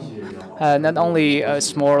worked. Not only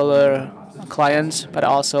smaller clients, but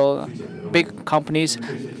also big companies.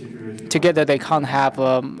 Together, they can't have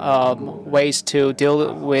ways to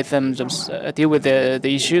deal with the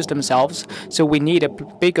issues themselves. So we need a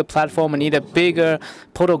bigger platform. We need a bigger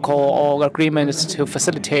protocol or agreements to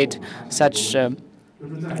facilitate such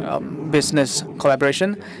business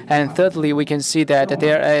collaboration. And thirdly, we can see that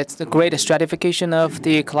there is a great stratification of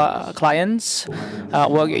the clients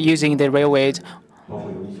using the railways.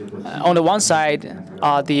 On the one side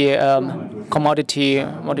are the commodity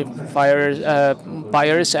modifiers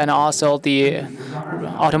buyers and also the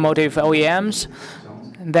automotive OEMs.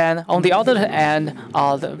 Then on the other hand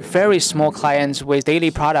are the very small clients with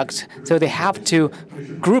daily products. So they have to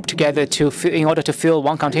group together in order to fill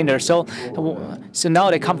one container. So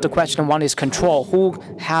now they come to question: one is control. Who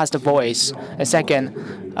has the voice? And second,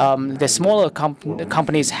 the smaller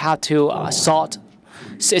companies have to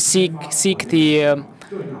seek the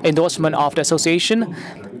endorsement of the association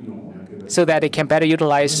so that they can better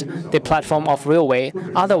utilize the platform of railway.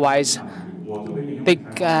 Otherwise,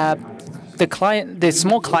 the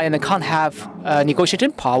small client can't have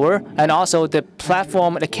negotiating power, and also the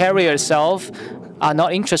platform, the carrier itself, are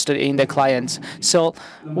not interested in the clients. So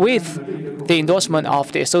with the endorsement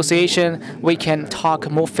of the association, we can talk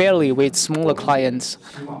more fairly with smaller clients.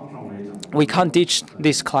 We can't ditch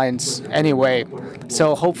these clients anyway.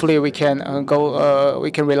 So hopefully we can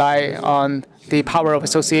rely on the power of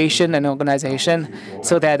association and organization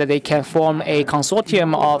so that they can form a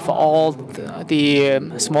consortium of all the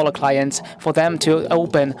smaller clients for them to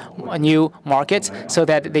open a new market so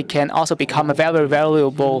that they can also become a very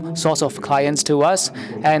valuable source of clients to us,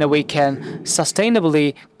 and we can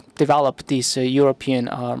sustainably develop this European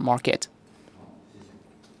market.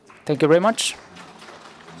 Thank you very much.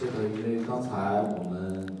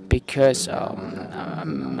 Because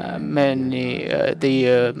many the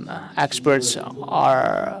experts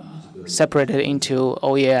are separated into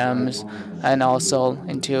OEMs and also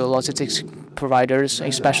into logistics providers,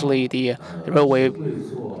 especially the railway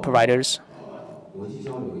providers.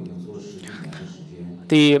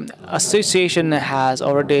 The association has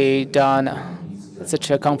already done such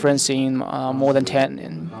a conference in more than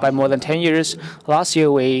 10 years. Last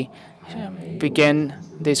year we began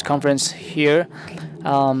this conference here.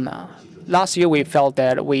 Last year we felt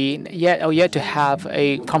that we yet to have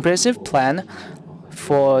a comprehensive plan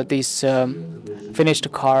for this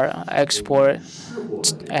finished car export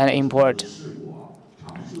and import.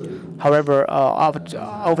 However,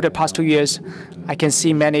 over the past 2 years, I can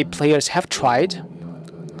see many players have tried,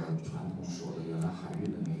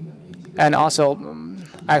 and also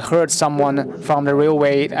I heard someone from the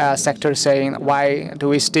railway sector saying, why do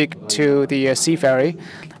we stick to the sea ferry?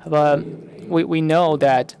 But we know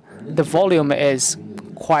that the volume is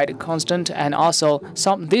quite constant, and also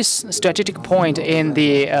this strategic point in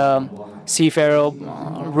the seafarer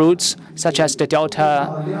routes, such as the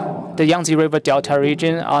delta, the Yangtze River Delta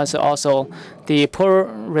region, also the Pearl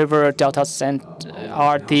River Delta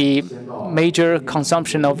are the major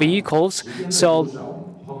consumption of vehicles. So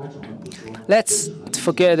let's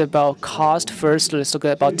forget about cost first. Let's look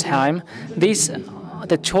about time.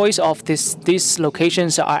 The choice of these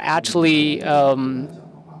locations are actually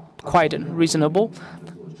quite reasonable.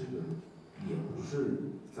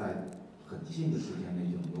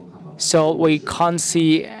 So we can't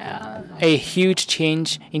see a huge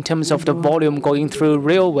change in terms of the volume going through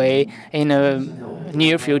railway in a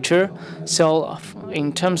near future. So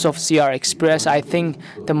in terms of CR Express, I think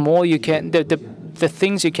the more you can, the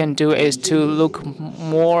things you can do is to look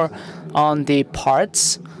more on the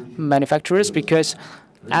parts manufacturers, because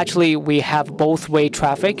actually we have both-way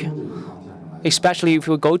traffic. Especially if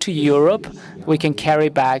we go to Europe, we can carry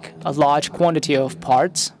back a large quantity of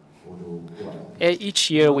parts. Each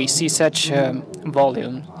year we see such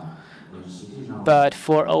volume. But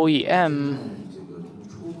for OEM,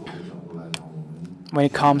 when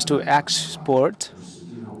it comes to export,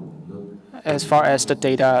 as far as the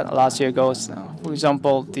data last year goes, for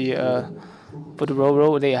example, for the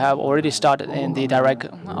Ro-Ro, they have already started in the direct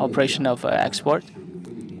operation of export.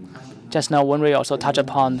 Just now, when we also touched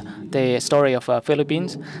upon the story of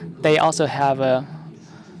Philippines, they also have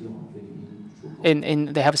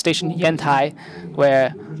they have a station in Yantai,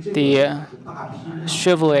 where the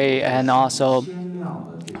Chevrolet and also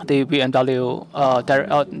the BMW,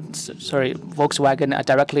 Volkswagen are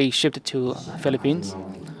directly shipped to Philippines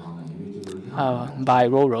by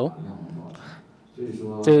Ro-Ro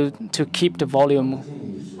to keep the volume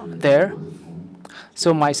there.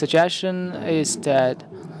 So my suggestion is that,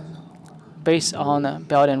 based on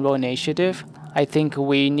Belt and Road Initiative, I think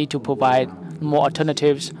we need to provide more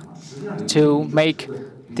alternatives to make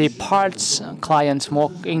the parts clients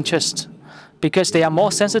more interested, because they are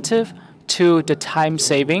more sensitive to the time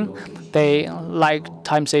saving. They like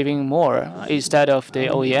time saving more instead of the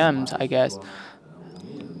OEMs, I guess.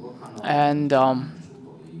 And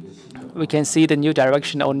we can see the new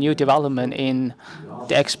direction or new development in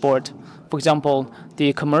the export. For example,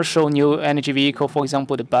 the commercial new energy vehicle, for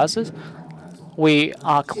example, the buses, we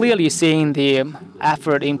are clearly seeing the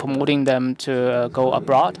effort in promoting them to go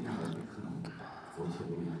abroad.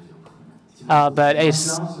 But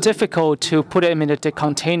it's difficult to put them in the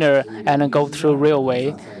container and go through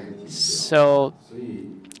railway. So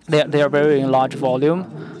they are very large volume.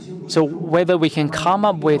 So whether we can come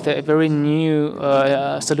up with a very new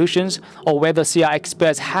solutions, or whether CR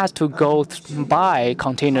Express has to go by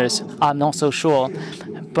containers, I'm not so sure.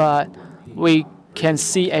 But we can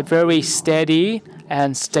see a very steady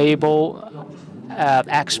and stable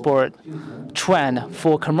export trend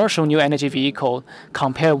for commercial new energy vehicle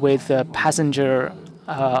compared with passenger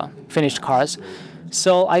finished cars.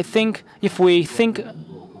 So I think if we think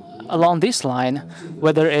along this line,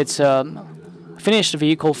 whether it's a finished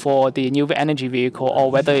vehicle for the new energy vehicle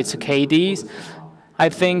or whether it's a KDs, I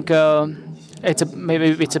think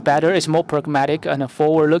it's more pragmatic and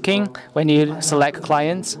forward-looking when you select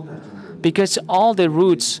clients, because all the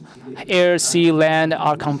routes, air, sea, land,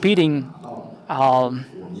 are competing among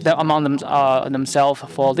themselves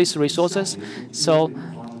for these resources. So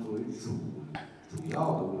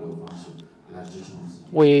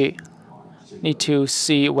we need to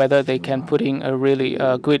see whether they can put in a really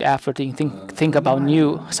good effort in think about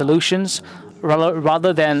new solutions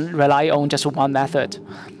rather than rely on just one method.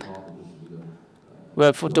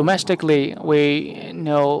 Well, for domestically, we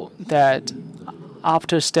know that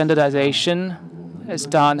after standardization is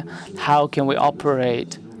done, how can we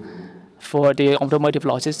operate? For the automotive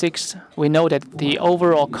logistics, we know that the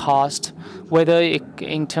overall cost, whether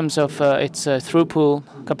in terms of its throughput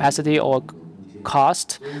capacity or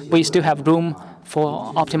cost, we still have room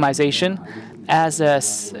for optimization. As the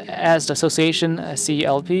association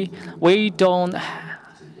CFLP, we don't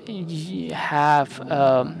have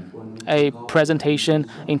a presentation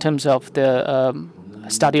in terms of the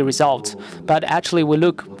study results, but actually we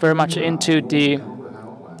look very much into the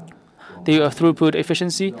throughput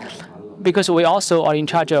efficiency, because we also are in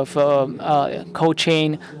charge of cold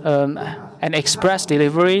chain and express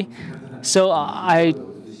delivery. So I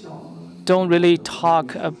don't really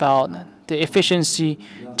talk about the efficiency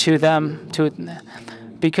to them,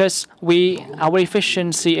 because our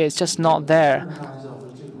efficiency is just not there.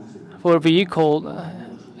 For a vehicle,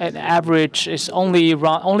 an average is only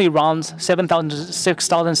around 7,000,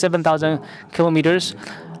 6,000, 7,000 kilometers.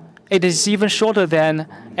 It is even shorter than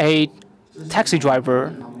a taxi driver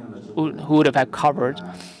who would have covered.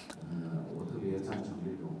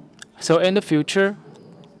 So in the future,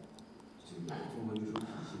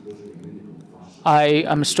 I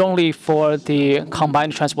am strongly for the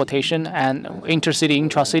combined transportation and intercity,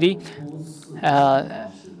 intracity.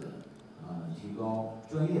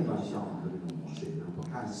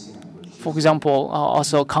 For example,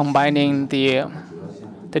 also combining the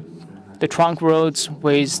trunk roads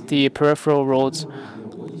with the peripheral roads.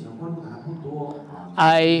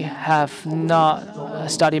 I have not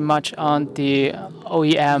studied much on the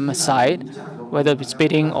OEM side, whether it's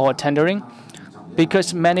bidding or tendering,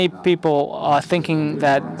 because many people are thinking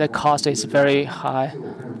that the cost is very high.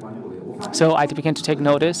 So I began to take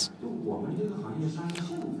notice.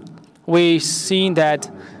 We've seen that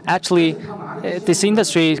actually this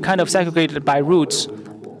industry is kind of segregated by routes.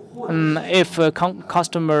 If a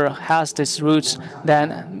customer has these routes,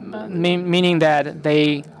 then meaning that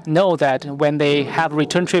they know that when they have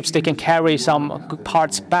return trips, they can carry some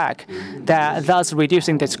parts back, thus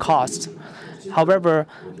reducing this cost. However,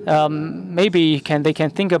 maybe they can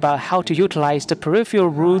think about how to utilize the peripheral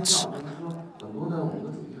routes,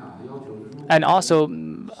 and also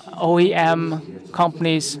OEM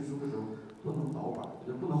companies,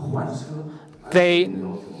 they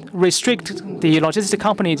restrict the logistics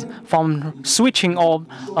companies from switching or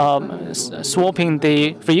swapping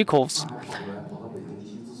the vehicles.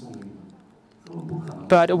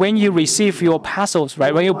 But when you receive your parcels,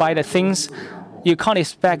 right, when you buy the things, you can't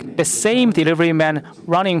expect the same delivery man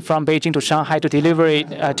running from Beijing to Shanghai to deliver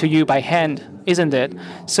it to you by hand, isn't it?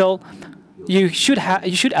 So you should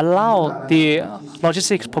allow the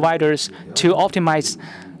logistics providers to optimize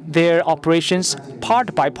their operations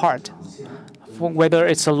part by part. Whether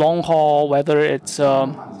it's a long haul, whether it's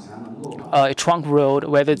a trunk road,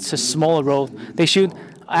 whether it's a small road, they should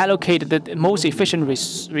allocate the most efficient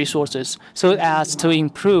resources so as to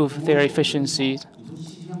improve their efficiency.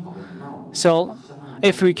 So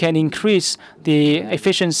if we can increase the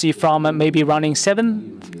efficiency from maybe running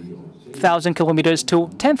 7,000 kilometers to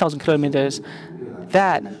 10,000 kilometers,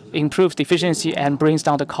 that improves the efficiency and brings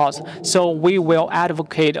down the cost. So we will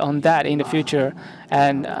advocate on that in the future,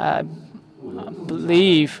 and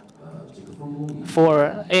believe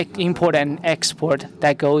for import and export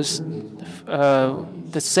that goes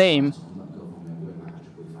the same.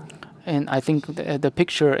 And I think the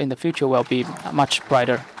picture in the future will be much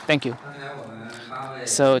brighter. Thank you.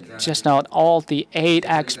 So just now, all the 8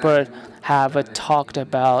 experts have talked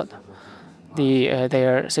about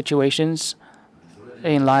their situations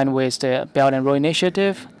in line with the Belt and Road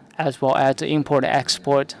Initiative, as well as the import and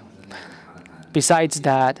export. Besides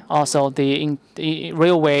that, also the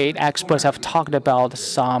railway experts have talked about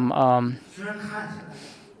some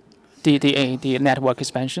the network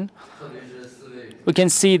expansion. We can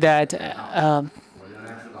see that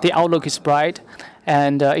the outlook is bright,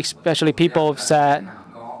 and especially people said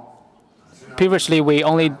previously we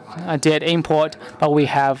only did import, but we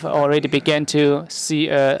have already begun to see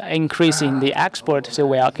an increase in the export, so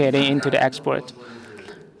we are getting into the export.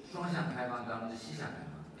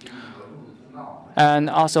 And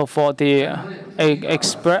also for the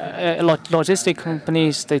logistic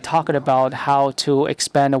companies, they talked about how to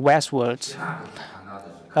expand westwards.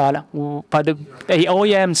 But the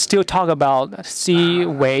OEMs still talk about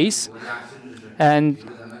seaways. And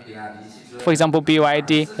for example,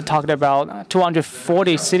 BYD talked about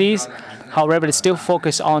 240 cities. However, they still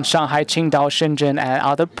focus on Shanghai, Qingdao, Shenzhen, and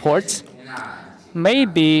other ports.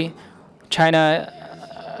 Maybe China.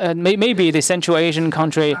 Maybe the Central Asian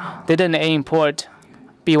country didn't import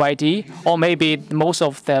BYD, or maybe most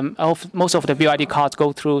of the BYD cars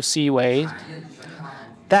go through seaways.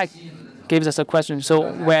 That gives us a question.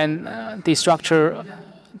 So when the structure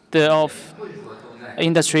of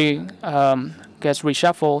industry gets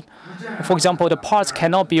reshuffled, for example, the parts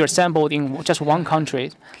cannot be assembled in just one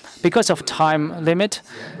country. Because of time limit,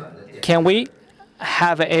 can we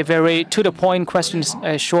have a very to-the-point question,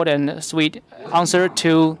 a short and sweet answer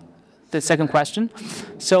to the second question?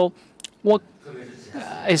 So what,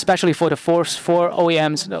 especially for the four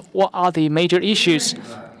OEMs, what are the major issues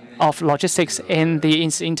of logistics in the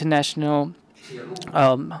international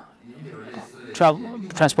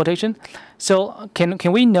transportation? So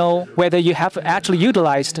can we know whether you have actually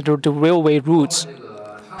utilized the railway routes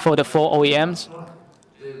for the 4 OEMs?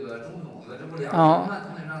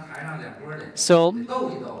 So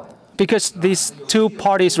because these two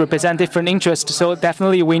parties represent different interests, so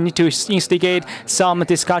definitely we need to instigate some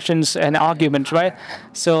discussions and arguments, right?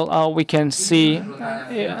 So we can see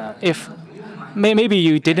if maybe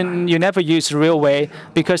you never use railway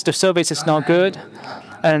because the service is not good,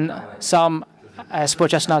 and some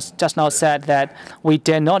experts just now said that we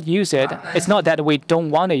dare not use it. It's not that we don't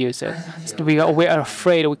want to use it. We're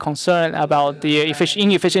afraid, we're concerned about the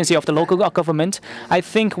inefficiency of the local government. I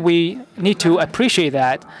think we need to appreciate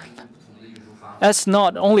that. Let's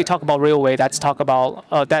not only talk about railway. Let's talk about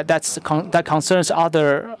that concerns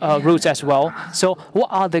other routes as well. So, what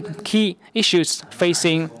are the key issues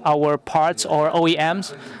facing our parts or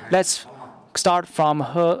OEMs? Let's start from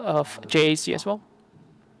her of JAC as well.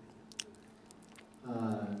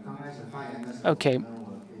 Okay.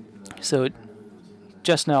 So,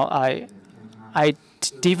 just now I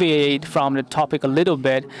deviate from the topic a little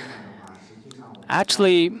bit.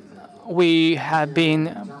 Actually, we have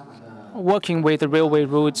been working with the railway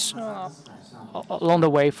routes along the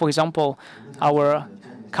way. For example, our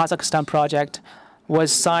Kazakhstan project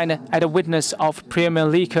was signed at the witness of Premier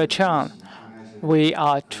Li Keqiang. We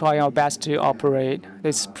are trying our best to operate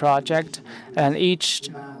this project, and each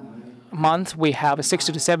month we have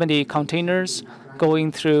 60 to 70 containers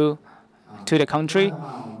going through to the country,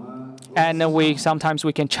 and sometimes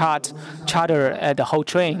we can charter the whole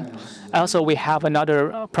train. Also, we have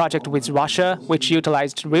another project with Russia, which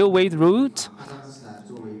utilized railway route.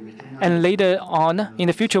 And later on, in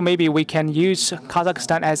the future, maybe we can use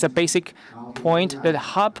Kazakhstan as a basic point, the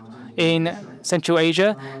hub in Central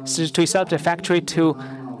Asia, to set up the factory to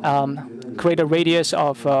create a radius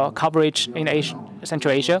of coverage in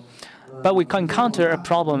Central Asia. But we can encounter a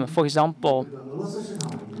problem. For example,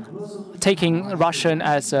 taking Russia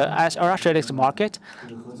as a market,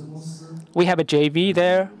 we have a JV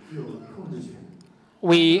there.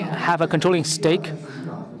 We have a controlling stake,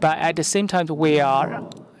 but at the same time we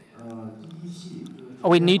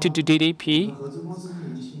need to do DDP.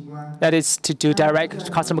 That is to do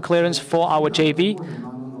direct customer clearance for our JV.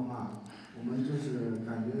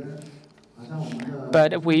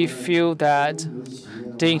 But we feel that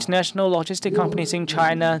the international logistic companies in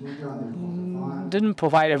China didn't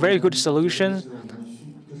provide a very good solution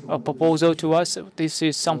or proposal to us. This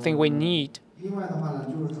is something we need.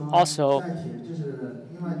 Also,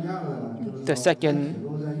 the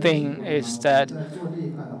second thing is that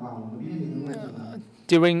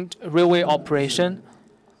during railway operation,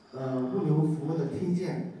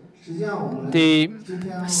 the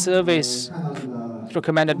service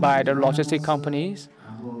recommended by the logistic companies,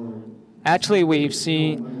 actually we've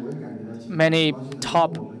seen many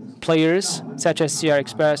top players such as CR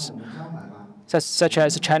Express, such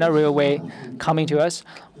as China Railway coming to us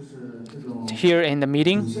here in the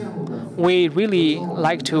meeting. We really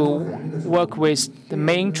like to work with the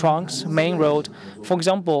main trunks, main road. For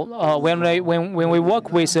example, when we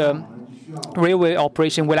work with railway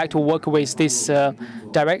operation, we like to work with these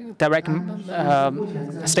direct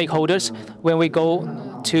stakeholders. When we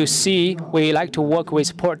go to sea, we like to work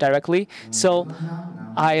with port directly. So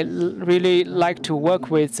I really like to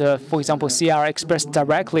work with, for example, CR Express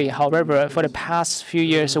directly. However, for the past few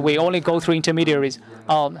years, we only go through intermediaries.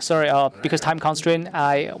 Sorry, because time constraint,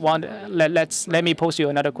 let me pose you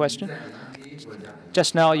another question.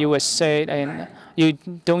 Just now you were saying, and you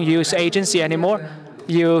don't use agency anymore.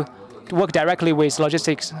 You work directly with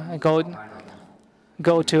logistics. Go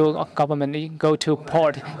to government, go to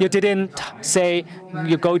port. You didn't say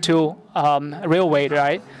you go to railway,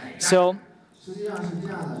 right? So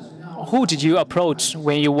who did you approach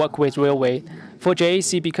when you work with railway? For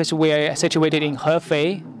JAC, because we are situated in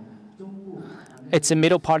Hefei, it's the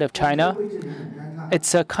middle part of China.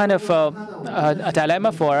 It's a kind of a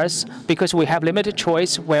dilemma for us because we have limited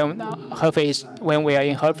choice when we are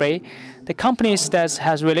in Hefei. The companies that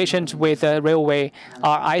has relations with the railway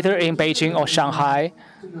are either in Beijing or Shanghai.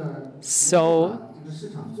 So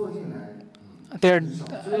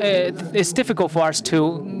it's difficult for us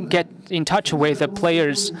to get in touch with the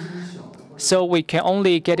players. So we can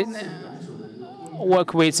only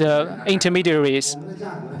work with intermediaries.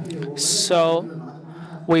 So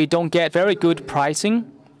we don't get very good pricing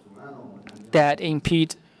that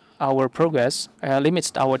impede our progress,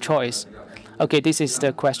 limits our choice. Okay, this is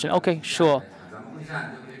the question. Okay, sure.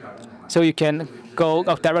 So you can go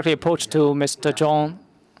directly approach to Mr. Zhong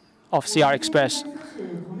of CR Express.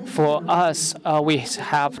 For us, we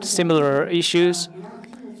have similar issues.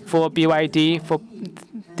 For BYD, for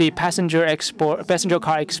the passenger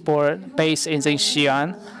car export base is in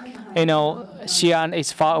Xi'an. You know, Xi'an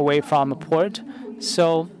is far away from a port,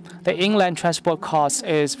 so the inland transport cost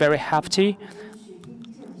is very hefty.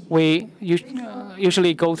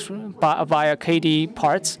 usually go through via KD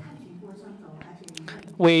parts.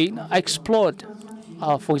 We explored,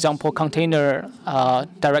 for example, container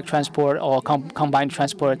direct transport or combined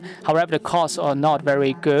transport. However, the costs are not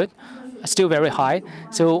very good, still very high.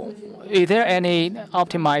 So, is there any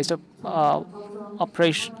optimized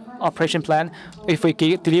operation plan? If we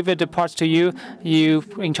deliver the parts to you, you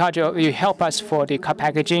in charge of, you help us for the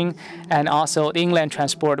packaging and also the inland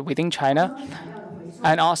transport within China,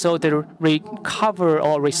 and also the recover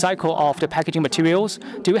or recycle of the packaging materials.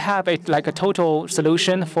 Do you have like a total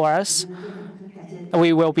solution for us?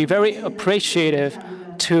 We will be very appreciative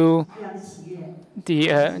to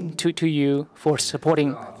to you for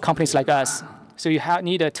supporting companies like us. So you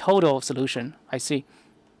need a total solution. I see.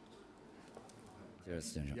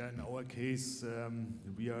 Yeah, in our case,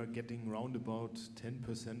 we are getting round about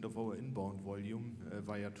 10% of our inbound volume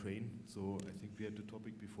via train. So I think we had the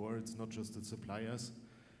topic before. It's not just the suppliers.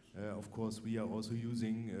 Of course, we are also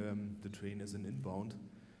using the train as an inbound,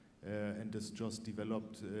 and this just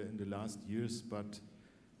developed in the last years. But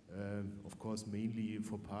of course, mainly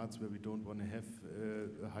for parts where we don't want to have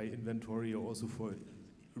a high inventory, or also for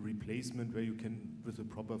replacement where you can, with a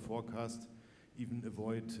proper forecast, even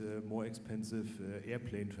avoid more expensive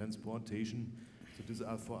airplane transportation. So these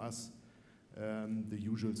are for us the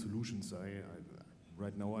usual solutions.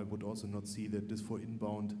 Right now I would also not see that this for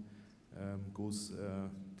inbound goes a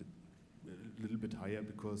little bit higher,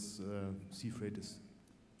 because sea freight is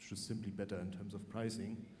just simply better in terms of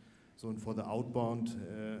pricing. So, and for the outbound,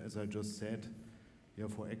 as I just said, yeah,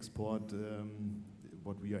 for export,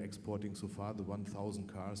 what we are exporting so far, the 1,000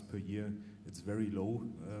 cars per year, it's very low.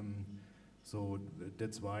 So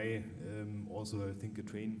that's why also I think a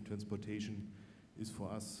train transportation is for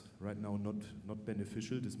us right now not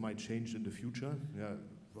beneficial. This might change in the future. Yeah,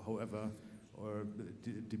 however, or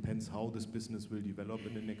it depends how this business will develop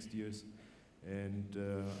in the next years. And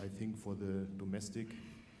I think for the domestic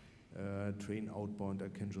train outbound, I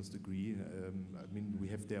can just agree. I mean, we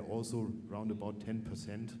have there also around about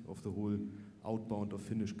 10% of the whole outbound of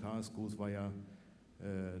finished cars goes via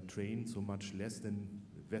train, so much less than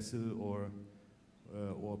vessel or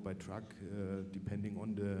by truck, depending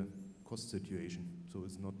on the cost situation. So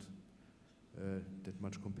it's not that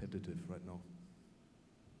much competitive right now.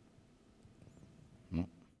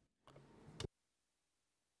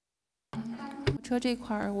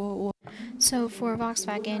 So for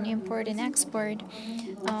Volkswagen import and export,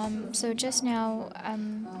 so just now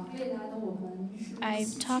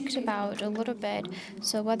I've talked about a little bit,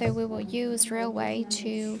 so whether we will use railway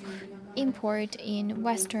to import in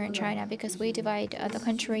Western China, because we divide the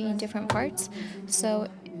country in different parts. So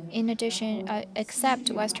in addition,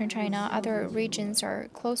 except Western China, other regions are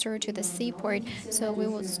closer to the seaport, so we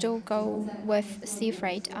will still go with sea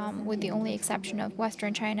freight, with the only exception of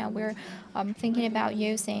Western China. We're thinking about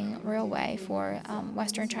using railway for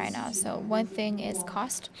Western China. So one thing is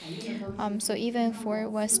cost. So even for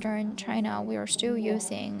Western China, we are still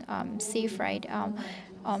using sea freight.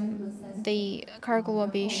 The cargo will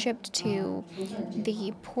be shipped to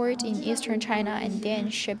the port in eastern China and then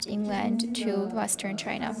shipped inland to western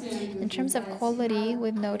China. In terms of quality,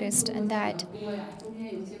 we've noticed that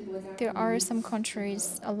there are some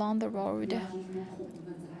countries along the road,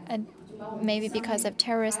 and maybe because of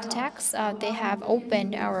terrorist attacks, they have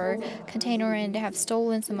opened our container and they have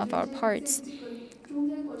stolen some of our parts.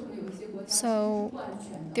 So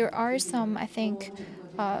there are some, I think,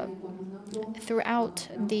 throughout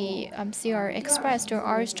the CR Express, there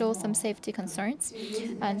are still some safety concerns.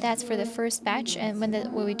 And that's for the first batch. And when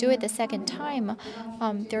we do it the second time,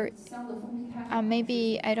 there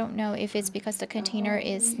maybe, I don't know if it's because the container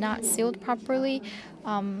is not sealed properly.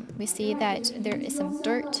 We see that there is some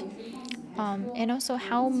dirt. And also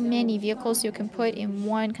how many vehicles you can put in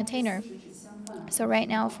one container. So right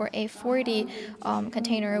now for a 40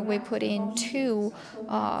 container, we put in 2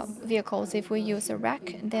 vehicles. If we use a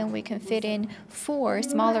rack, then we can fit in 4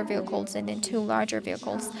 smaller vehicles and then 2 larger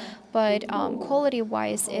vehicles. But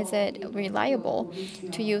quality-wise, is it reliable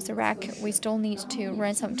to use a rack? We still need to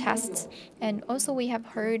run some tests. And also we have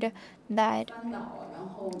heard that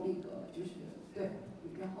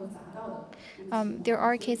there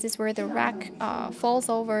are cases where the rack falls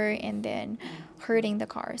over and then hurting the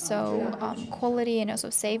car. So quality and also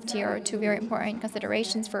safety are 2 very important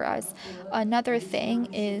considerations for us. Another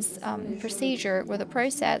thing is procedure or the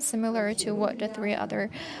process, similar to what the 3 other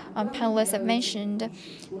panelists have mentioned.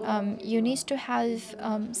 You need to have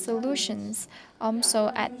solutions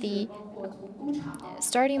also at the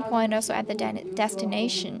starting point, also at the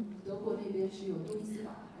destination.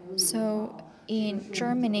 So in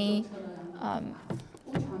Germany,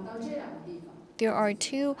 there are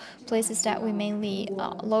two places that we mainly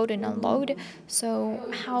load and unload.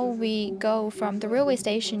 So how we go from the railway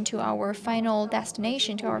station to our final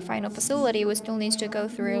destination, to our final facility, we still need to go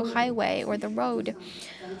through highway or the road.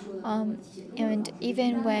 And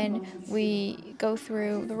even when we go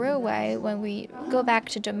through the railway, when we go back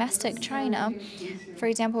to domestic China, for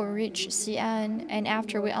example, we reach Xi'an, and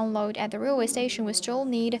after we unload at the railway station, we still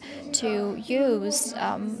need to use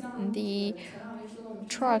the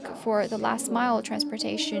truck for the last mile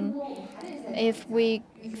transportation. If we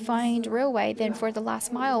find railway, then for the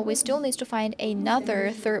last mile, we still need to find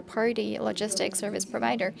another third-party logistics service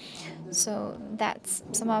provider. So that's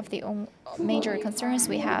some of the major concerns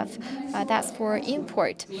we have. That's for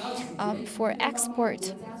import. For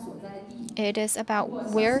export, it is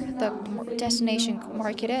about where the destination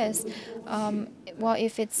market is. Well,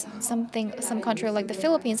 if it's some country like the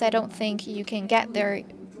Philippines, I don't think you can get there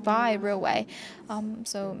by railway.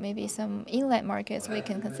 So maybe some inland markets we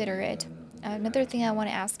can consider it. Another thing I want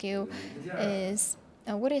to ask you is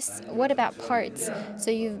what about parts? So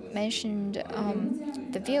you mentioned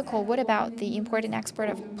the vehicle. What about the import and export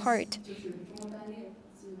of part?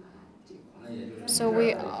 So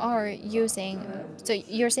we are using. So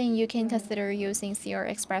you're saying you can consider using CR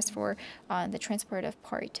Express for the transport of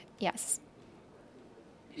part? Yes.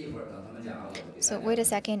 So wait a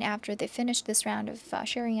second. After they finish this round of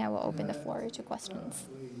sharing, I will open the floor to questions.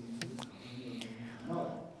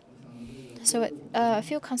 So a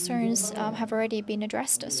few concerns have already been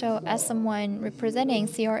addressed. So as someone representing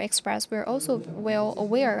CR Express, we're also well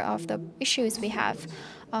aware of the issues we have.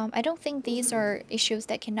 I don't think these are issues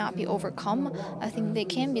that cannot be overcome. I think they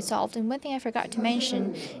can be solved. And one thing I forgot to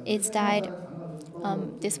mention is that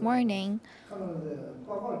this morning,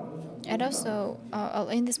 and also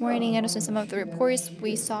in this morning, and also some of the reports,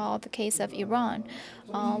 we saw the case of Iran.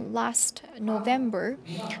 Last November,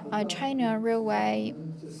 China Railway,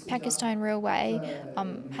 Pakistan Railway,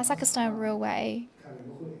 Kazakhstan Railway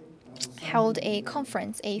held a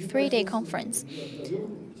conference, a 3-day conference,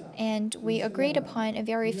 and we agreed upon a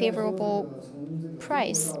very favorable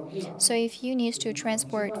price. So if you need to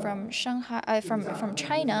transport from Shanghai, from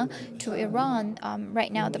China to Iran,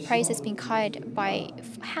 right now the price has been cut by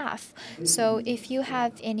half. So if you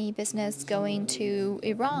have any business going to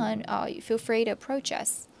Iran, feel free to approach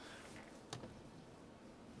us.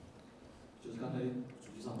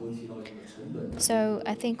 So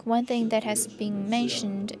I think one thing that has been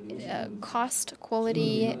mentioned, cost,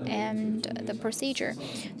 quality, and the procedure.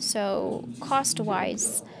 So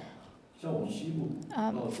cost-wise,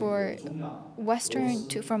 from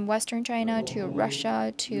Western China to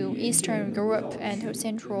Russia to Eastern Europe and to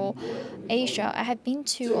Central Asia, I have been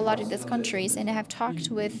to a lot of these countries and I have talked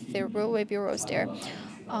with the railway bureaus there.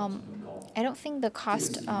 I don't think the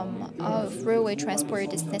cost of railway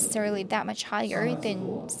transport is necessarily that much higher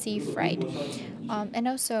than sea freight. And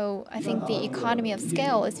also, I think the economy of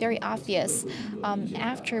scale is very obvious.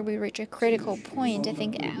 After we reach a critical point, I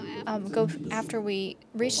think after we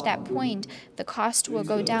reach that point, the cost will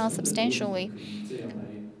go down substantially.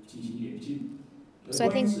 So I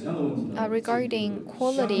think regarding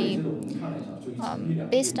quality,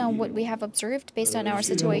 based on what we have observed, based on our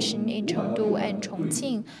situation in Chengdu and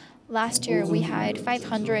Chongqing, last year we had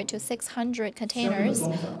 500 to 600 containers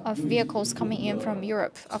of vehicles coming in from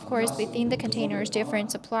Europe. Of course, within the containers, different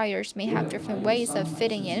suppliers may have different ways of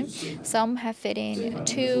fitting in. Some have fit in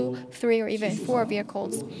 2, 3, or even 4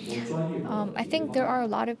 vehicles. I think there are a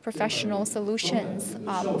lot of professional solutions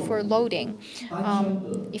for loading.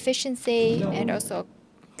 Efficiency and also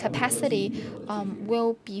capacity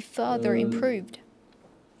will be further improved.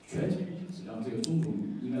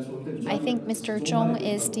 I think Mr. Zhong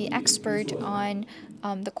is the expert on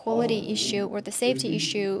the quality issue or the safety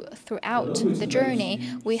issue throughout the journey.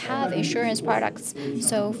 We have insurance products,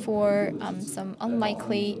 so for some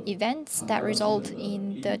unlikely events that result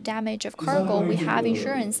in the damage of cargo, we have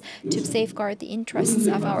insurance to safeguard the interests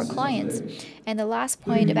of our clients. And the last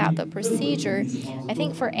point about the procedure, I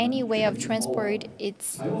think for any way of transport,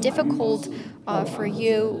 it's difficult for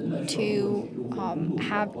you to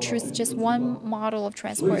choose just one model of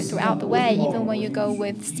transport throughout the way. Even when you go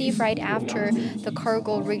with sea freight, after the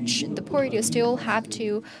cargo reach the port, you still have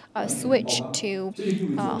to switch to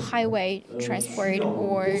highway transport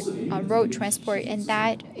or road transport, and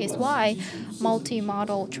that is why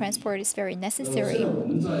multi-modal transport is very necessary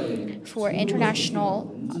for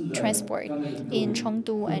international transport. In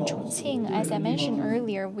Chengdu and Chongqing, as I mentioned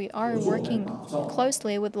earlier, we are working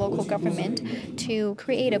closely with local government to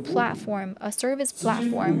create a platform, a service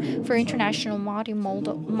platform for international multimodal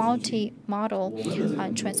multi-model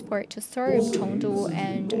transport to serve Chengdu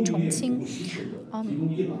and Chongqing.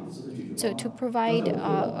 So to provide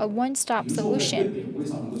a one-stop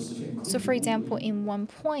solution. So for example, in one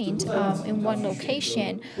point, in one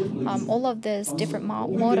location, all of these different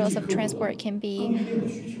models of transport can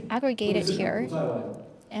be aggregated here,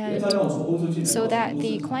 and so that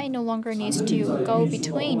the client no longer needs to go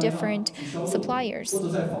between different suppliers.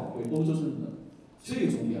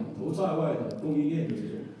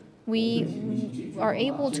 We are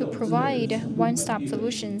able to provide one-stop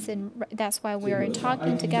solutions, and that's why we are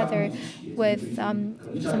talking together with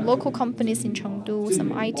some local companies in Chengdu,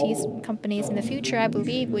 some IT companies. In the future, I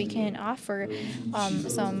believe we can offer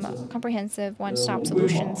some comprehensive one-stop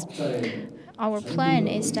solutions. Our plan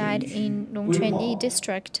is that in Longquanyi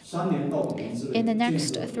district, in the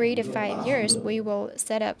next 3 to 5 years, we will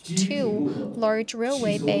set up 2 large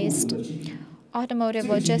railway-based automotive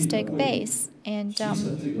logistic base, and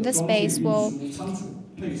this base will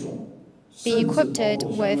be equipped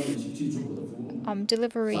with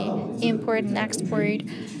delivery, import, and export,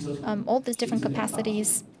 all these different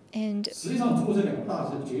capacities. And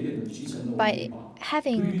by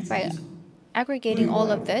aggregating all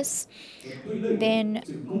of this, then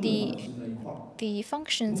the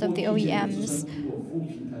functions of the OEMs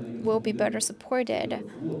will be better supported,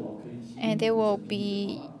 and they will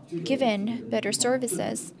be given better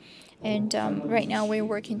services. And right now, we're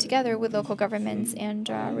working together with local governments and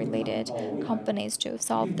related companies to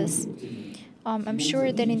solve this. I'm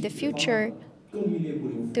sure that in the future,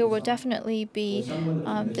 there will definitely be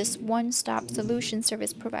this one-stop solution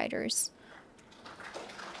service providers.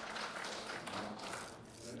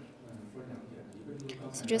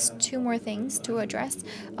 So just 2 more things to address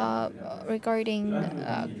regarding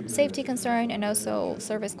safety concern and also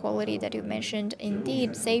service quality that you mentioned.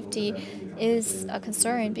 Indeed, safety is a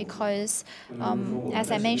concern because,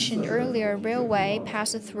 as I mentioned earlier, railway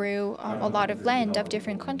passes through a lot of land of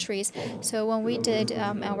different countries. So when we did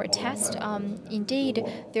our test, indeed,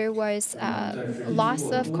 there was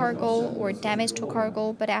loss of cargo or damage to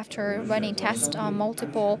cargo, but after running tests on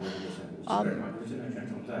multiple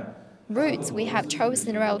routes, we have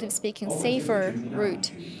chosen, relatively speaking, safer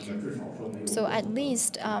route. So at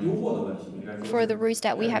least for the routes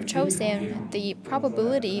that we have chosen, the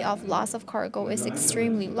probability of loss of cargo is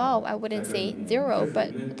extremely low. I wouldn't say 0,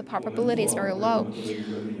 but the probability is very low.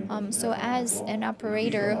 So as an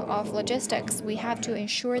operator of logistics, we have to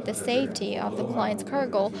ensure the safety of the client's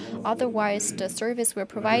cargo. Otherwise, the service we're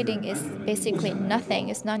providing is basically nothing,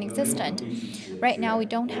 it's non-existent. Right now, we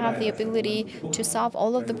don't have the ability to solve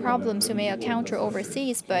all of the problems we may encounter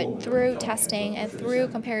overseas, but through testing and through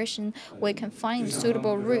comparison, we can find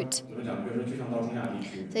suitable route.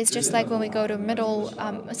 So it's just like when we go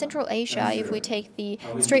to Central Asia, if we take the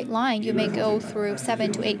straight line, you may go through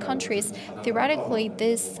 7 to 8 countries. Theoretically,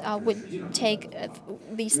 this would take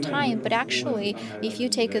this time, but actually, if you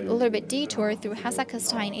take a little bit detour through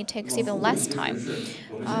Kazakhstan, it takes even less time.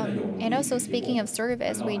 And also, speaking of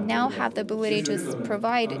service, we now have the ability to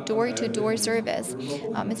provide door-to-door service.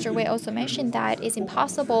 Mr. Wei also mentioned that it's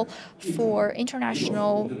impossible for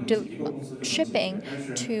international shipping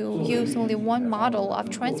to use only one model of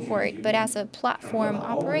transport, but as a platform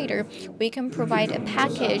operator, we can provide a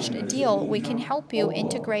packaged deal. We can help you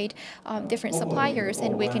integrate different suppliers,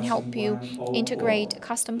 and we can help you integrate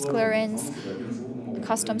customs clearance,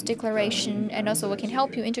 customs declaration, and also we can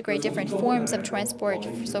help you integrate different forms of transport.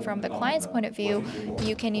 So from the client's point of view,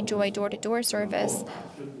 you can enjoy door-to-door service.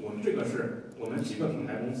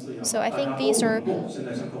 So I think these are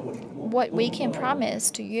what we can promise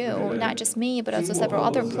to you, not just me, but also several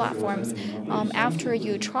other platforms. After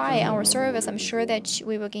you try our service, I'm sure that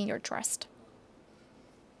we will gain your trust.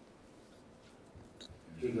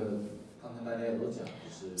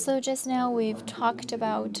 So just now we've talked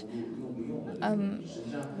about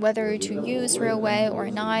whether to use railway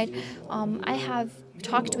or not. I have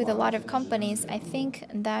talked with a lot of companies. I think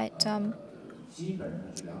that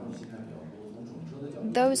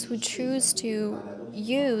those who choose to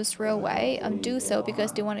use railway do so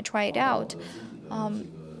because they want to try it out.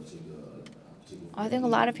 I think a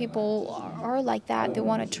lot of people are like that. They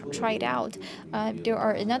want to try it out. There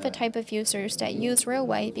are another type of users that use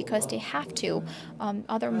railway because they have to.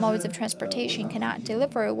 Other modes of transportation cannot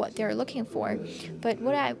deliver what they're looking for. But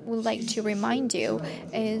what I would like to remind you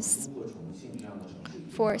is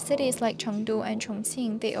For cities like Chengdu and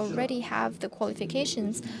Chongqing, they already have the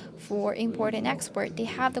qualifications for import and export. They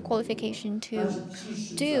have the qualification to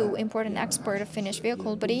do import and export of finished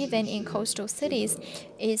vehicle. But even in coastal cities,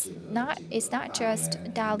 it's not just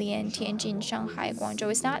Dalian, Tianjin, Shanghai,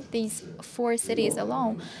 Guangzhou. It's not these four cities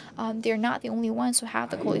alone. They're not the only ones who have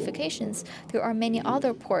the qualifications. There are many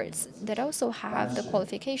other ports that also have the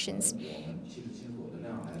qualifications.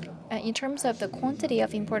 In terms of the quantity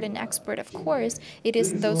of import and export, of course, it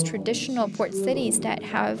is those traditional port cities that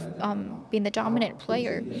have been the dominant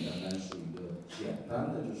player.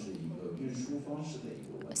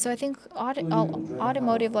 So I think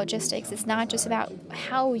automotive logistics is not just about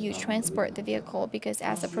how you transport the vehicle, because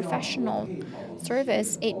as a professional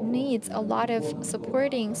service, it needs a lot of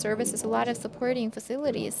supporting services, a lot of supporting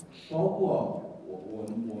facilities.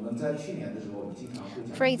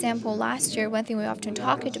 For example, last year, one thing we often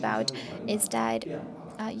talked about is that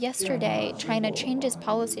yesterday, China changed its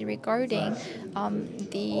policy regarding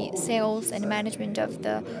the sales and management of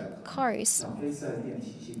the cars.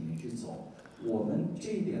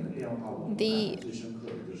 The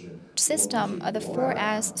system, the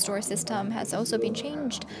 4S store system, has also been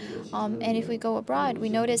changed. And if we go abroad, we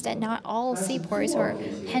notice that not all seaports are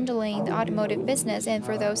handling the automotive business. And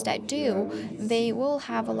for those that do, they will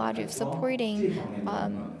have a lot of supporting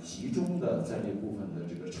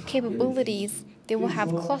capabilities. They will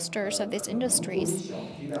have clusters of these industries.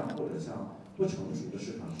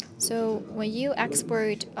 So when you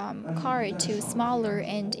export car to smaller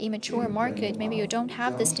and immature market, maybe you don't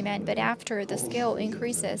have this demand, but after the scale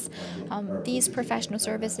increases, these professional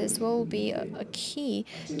services will be a key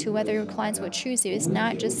to whether your clients will choose you. It's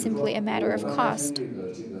not just simply a matter of cost.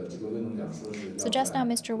 So just now,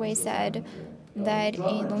 Mr. Wei said that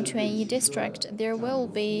in Longquanyi district, there will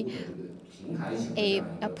be a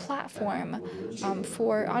platform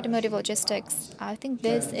for automotive logistics. I think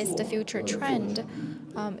this is the future trend.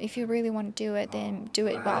 If you really want to do it, then do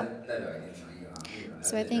it well.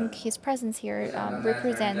 So I think his presence here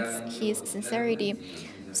represents his sincerity.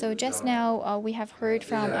 So just now we have heard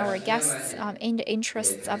from our guests in the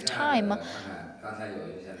interests of time.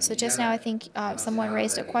 So just now I think someone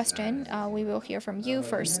raised a question. We will hear from you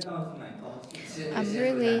first.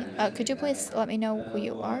 Could you please let me know who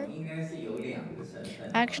you are?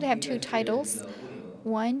 I actually have two titles.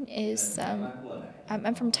 One is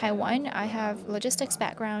I'm from Taiwan. I have logistics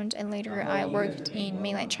background, and later I worked in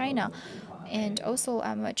mainland China. And also,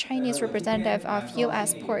 I'm a Chinese representative of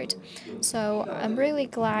U.S. port. So I'm really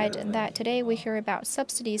glad that today we hear about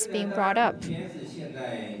subsidies being brought up.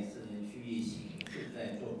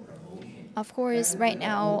 Of course, right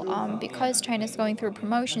now, because China is going through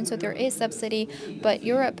promotion, so there is subsidy, but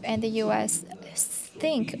Europe and the U.S.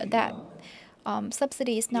 think that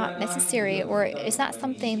subsidy is not necessary, or it's not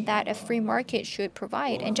something that a free market should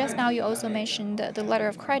provide. And just now you also mentioned the letter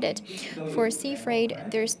of credit. For sea freight,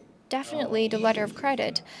 there's definitely the letter of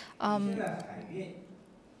credit.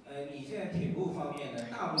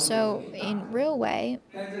 So in railway,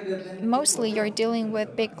 mostly you're dealing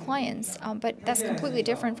with big clients, but that's completely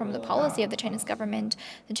different from the policy of the Chinese government.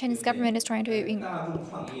 The Chinese government is trying to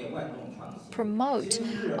promote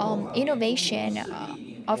innovation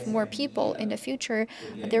of more people. In the future,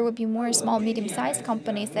 there will be more small, medium-sized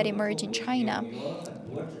companies that emerge in China.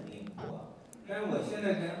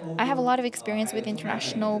 I have a lot of experience with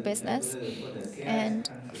international business, and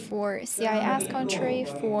for CIS country,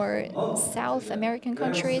 for South American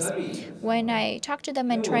countries, when I talk to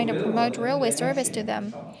them and trying to promote railway service to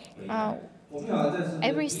them, uh,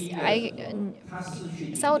 I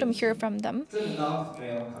seldom hear from them.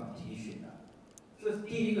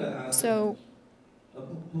 So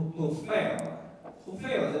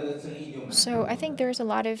I think there's a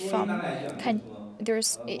lot of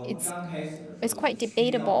it's quite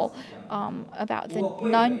debatable about the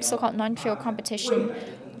so-called non-fair competition.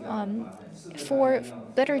 For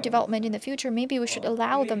better development in the future, maybe we should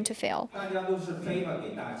allow them to fail,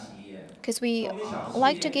 because we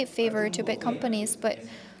like to give favor to big companies, but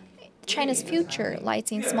China's future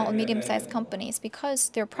lies in small and medium-sized companies because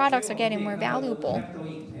their products are getting more valuable.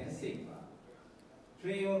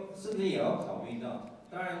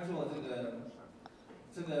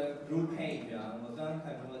 group page 啊，我刚刚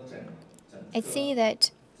看什么I see that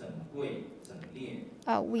整柜、整列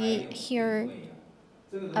，we hear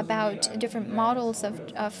about different models of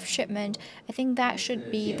shipment. I think that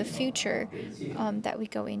should be the future that we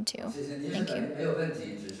go into. Thank you.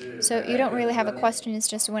 So you don't really have a question, it's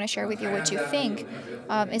just want to share with you what you think.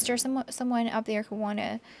 Is there someone up there who want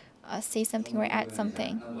to say something or add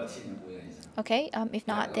something? Okay, if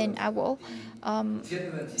not, then I will.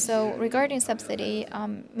 So regarding subsidy,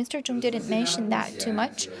 Mr. Zhong didn't mention that too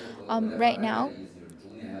much. Right now,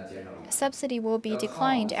 subsidy will be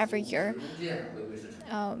declined every year.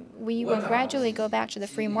 We will gradually go back to the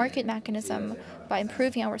free market mechanism by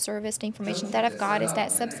improving our service. The information that I've got is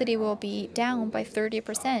that subsidy will be down by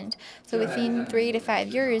 30%. So within 3 to 5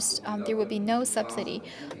 years, there will be no subsidy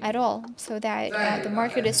at all, so that the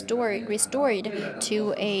market is restored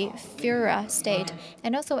to a fairer state.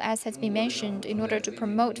 And also, as has been mentioned, in order to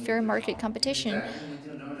promote fair market competition,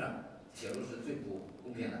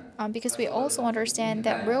 because we also understand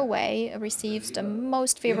that railway receives the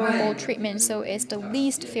most favorable treatment, so it's the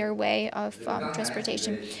least fair way of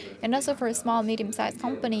transportation. And also for small, medium-sized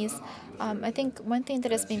companies, I think one thing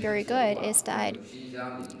that has been very good is that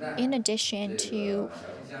in addition to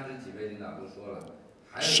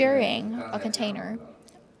sharing a container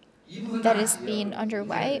that is being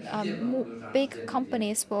underway, big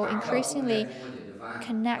companies will increasingly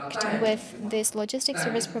connect with these logistics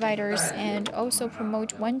service providers and also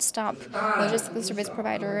promote one-stop logistics service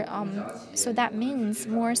provider. So that means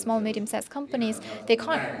more small, medium-sized companies, they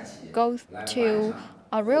can't go to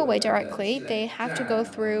a railway directly. They have to go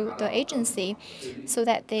through the agency so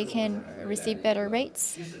that they can receive better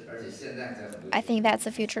rates. I think that's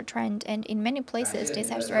a future trend, and in many places this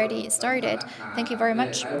has already started. Thank you very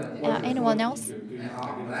much. Anyone else?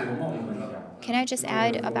 Can I just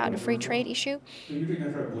add about the free trade issue?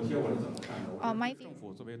 My view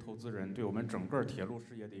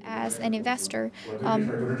as an investor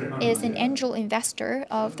is an angel investor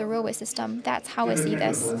of the railway system. That's how I see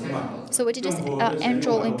this. So it is an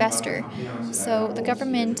angel investor. So the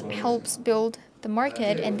government helps build the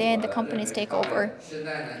market and then the companies take over.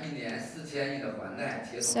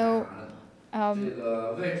 So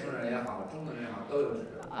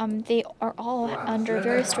they are all under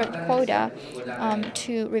very strict quota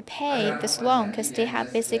to repay this loan because they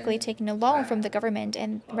have basically taken a loan from the government,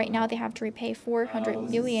 and right now they have to repay 400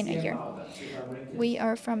 billion a year. We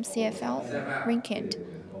are from CFL ranking.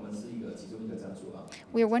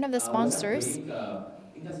 We are one of the sponsors.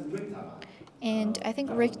 And I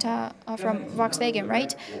think Rikta from Volkswagen,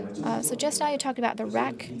 right? So just now you talked about the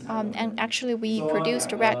rack, and actually we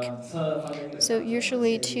produced a rack. So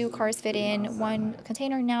usually 2 cars fit in 1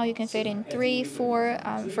 container. Now you can fit in 3, 4.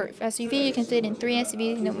 For SUV, you can fit in 3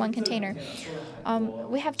 SUVs in 1 container.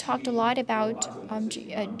 We have talked a lot about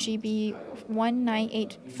GB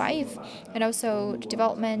 1985 and also the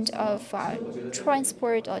development of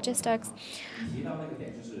transport logistics.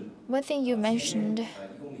 One thing you mentioned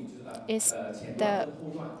is the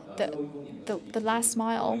last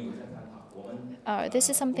mile. This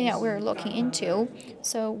is something that we're looking into.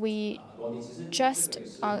 So we just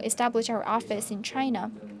established our office in China.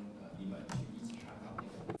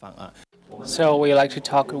 So we like to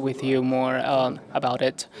talk with you more about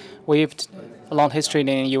it. We've a long history in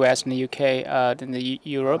the U.S. and the U.K. In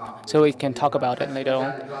Europe, so we can talk about it later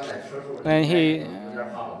on. And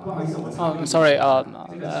I'm sorry,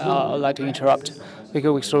 I'd like to interrupt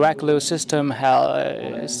because the regular system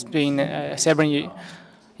has been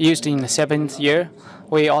used in the 7th year.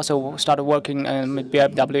 We also started working with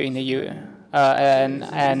BMW in the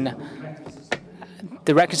and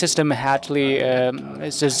the record system actually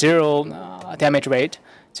is a 0 damage rate,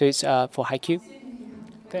 so it's for high Q.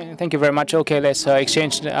 Thank you very much. Okay, let's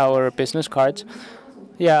exchange our business cards.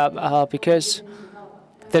 Yeah, because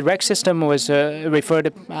the REC system was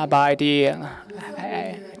referred by the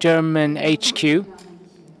German HQ.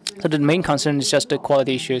 So the main concern is just the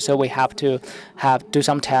quality issue. So we have to do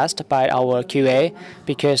some test by our QA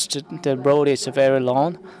because the road is very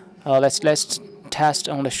long. Let's test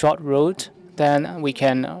on the short road. Then we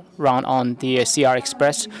can run on the CR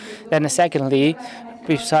Express. Then secondly,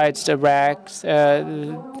 besides the RECs,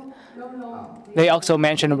 they also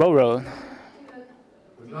mentioned RoRo.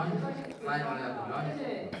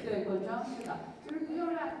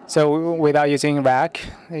 So without using rack,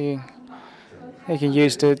 they can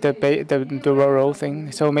use the RoRo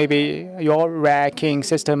thing. So maybe your racking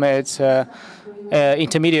system is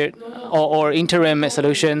intermediate or interim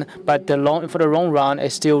solution, but for the long run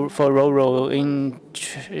is still for RoRo in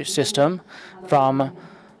system. From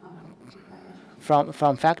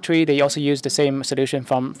factory, they also use the same solution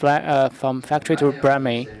from factory to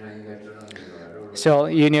primary. So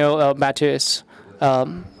you know, Matthias,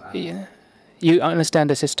 you understand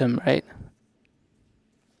the system, right?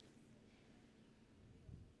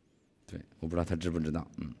 对，我不知道他知不知道。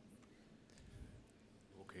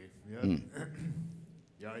Okay. Yeah.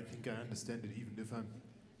 Yeah, I think I understand it,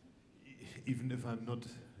 even if I'm not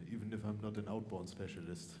even if I'm not an outbound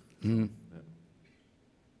specialist. Mm. Yeah.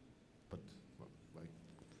 But well, I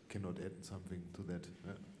cannot add something to that.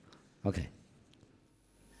 Yeah. OK，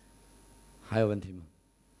 还有问题吗？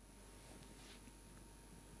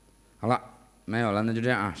好了，没有了，那就这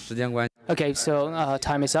样啊，时间关系。 Okay, so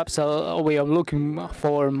time is up. So we are looking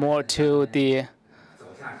for more to the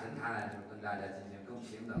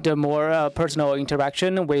more personal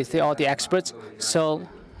interaction with all the experts. So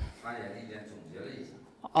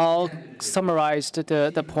I'll summarize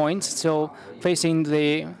the points. So facing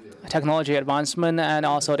the technology advancement and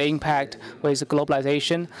also the impact with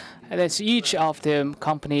globalization, as each of the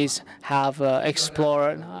companies have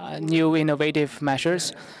explored new innovative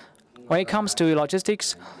measures. When it comes to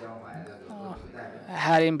logistics,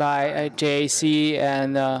 headed by JAC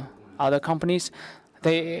and other companies,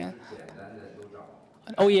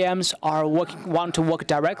 OEMs want to work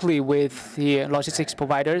directly with the logistics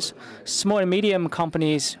providers. Small and medium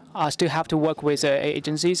companies still have to work with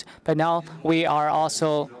agencies, but now we are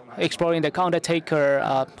also exploring the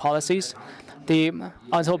undertaker policies.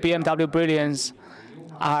 Also BMW Brilliance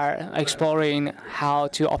are exploring how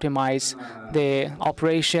to optimize the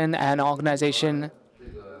operation and organization.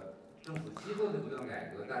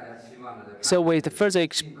 So with the further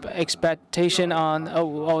expectation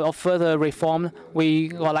of further reform,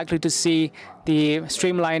 we are likely to see the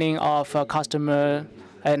streamlining of customer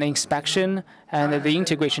and inspection and the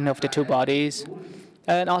integration of the two bodies.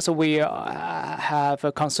 And also we have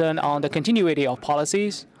a concern on the continuity of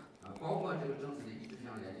policies.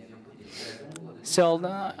 So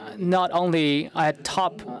not only at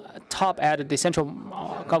top at the central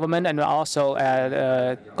government and also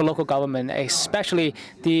at local government, especially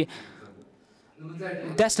the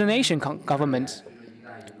destination governments.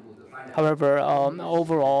 However,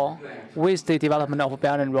 overall, with the development of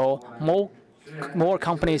Belt and Road, more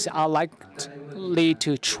companies are likely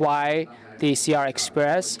to try the CR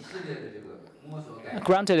Express.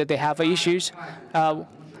 Granted that they have issues.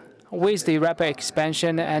 With the rapid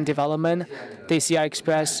expansion and development, the CR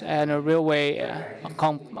Express and railway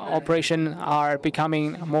operation are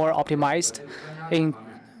becoming more optimized.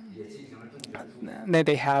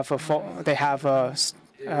 They have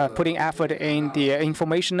putting effort in the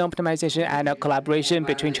information optimization and collaboration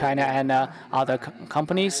between China and other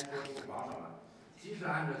companies.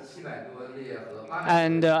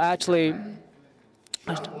 And actually,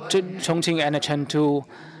 Chongqing and Chengdu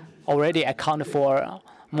already account for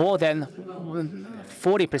more than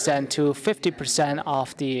 40% to 50%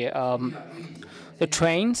 of the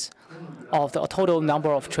trains, of the total number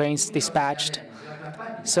of trains dispatched.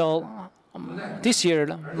 So this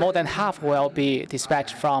year, more than half will be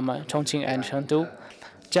dispatched from Chongqing and Chengdu.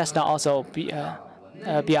 Just now also,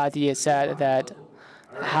 BRD said that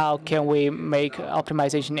how can we make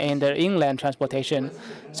optimization in the inland transportation?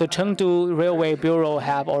 So Chengdu Railway Bureau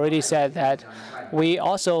have already said that we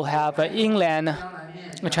also have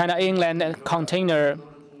China inland container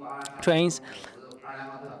trains.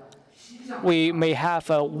 We may have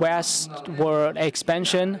a westward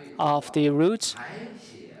expansion of the routes,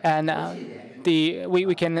 and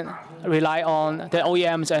we can rely on the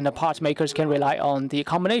OEMs and the parts makers can rely on the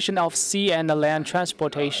combination of sea and land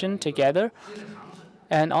transportation together.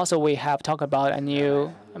 And also we have talked about a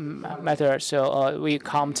new method. So we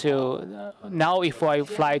come to now if I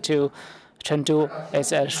fly to Chengdu,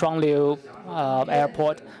 it's a Shuangliu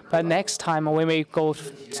airport. But next time we may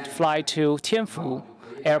fly to Tianfu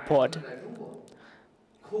airport.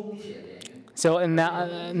 So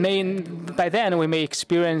by then we may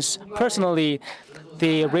experience personally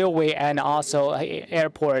the railway and also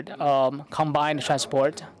airport combined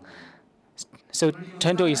transport. So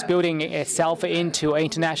Chengdu is building itself into an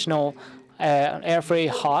international air freight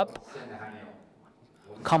hub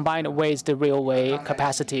combined with the railway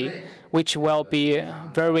capacity, which will be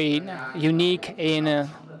very unique in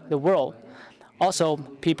the world. Also,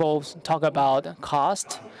 people talk about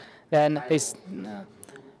cost. Then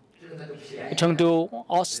Chengdu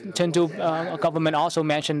government also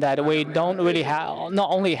mentioned that we don't really not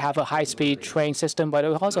only have a high-speed train system, but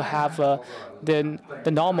we also have the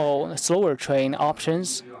normal slower train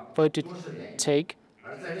options for it to take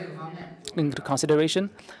into consideration.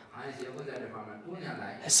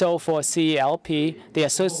 So for CFLP, the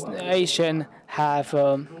association have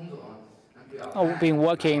been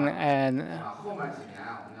working and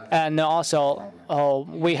also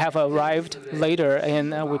we have arrived later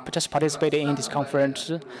and we just participated in this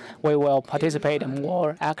conference. We will participate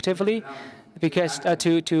more actively because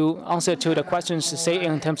to answer to the questions say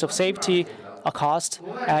in terms of safety, cost,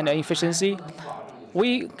 and efficiency,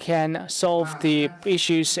 we can solve the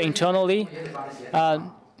issues internally.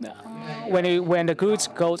 when the goods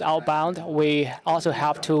goes outbound, we also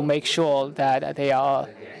have to make sure that they are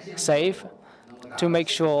safe, to make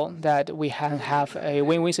sure that we have a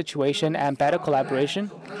win-win situation and better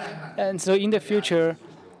collaboration. And so in the future,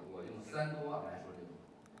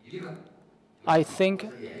 I think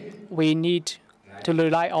we need to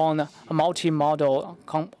rely on a multi-modal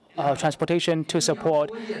transportation to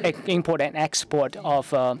support import and export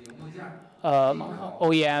of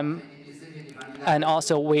OEM, and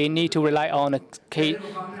also we need to rely on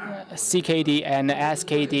CKD and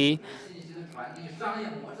SKD.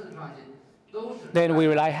 Then we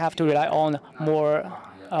have to rely on more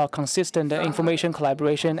consistent information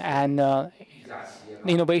collaboration and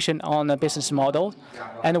innovation on the business model,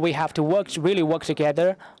 and we have to really work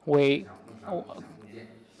together. We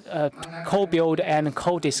co-build and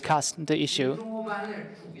co-discuss the issue.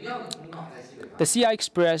 The CI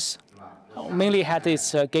Express mainly had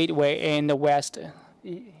its gateway in the west,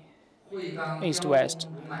 east-west.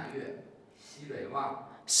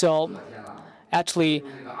 So actually,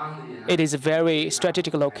 it is a very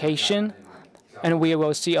strategic location, and we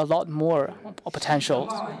will see a lot more potential.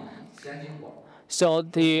 So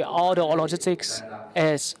the auto logistics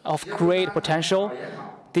is of great potential.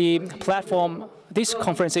 The platform, this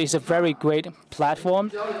conference is a very great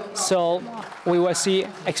platform. So we will see,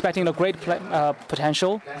 expecting a great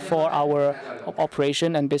potential for our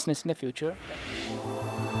operation and business in the future.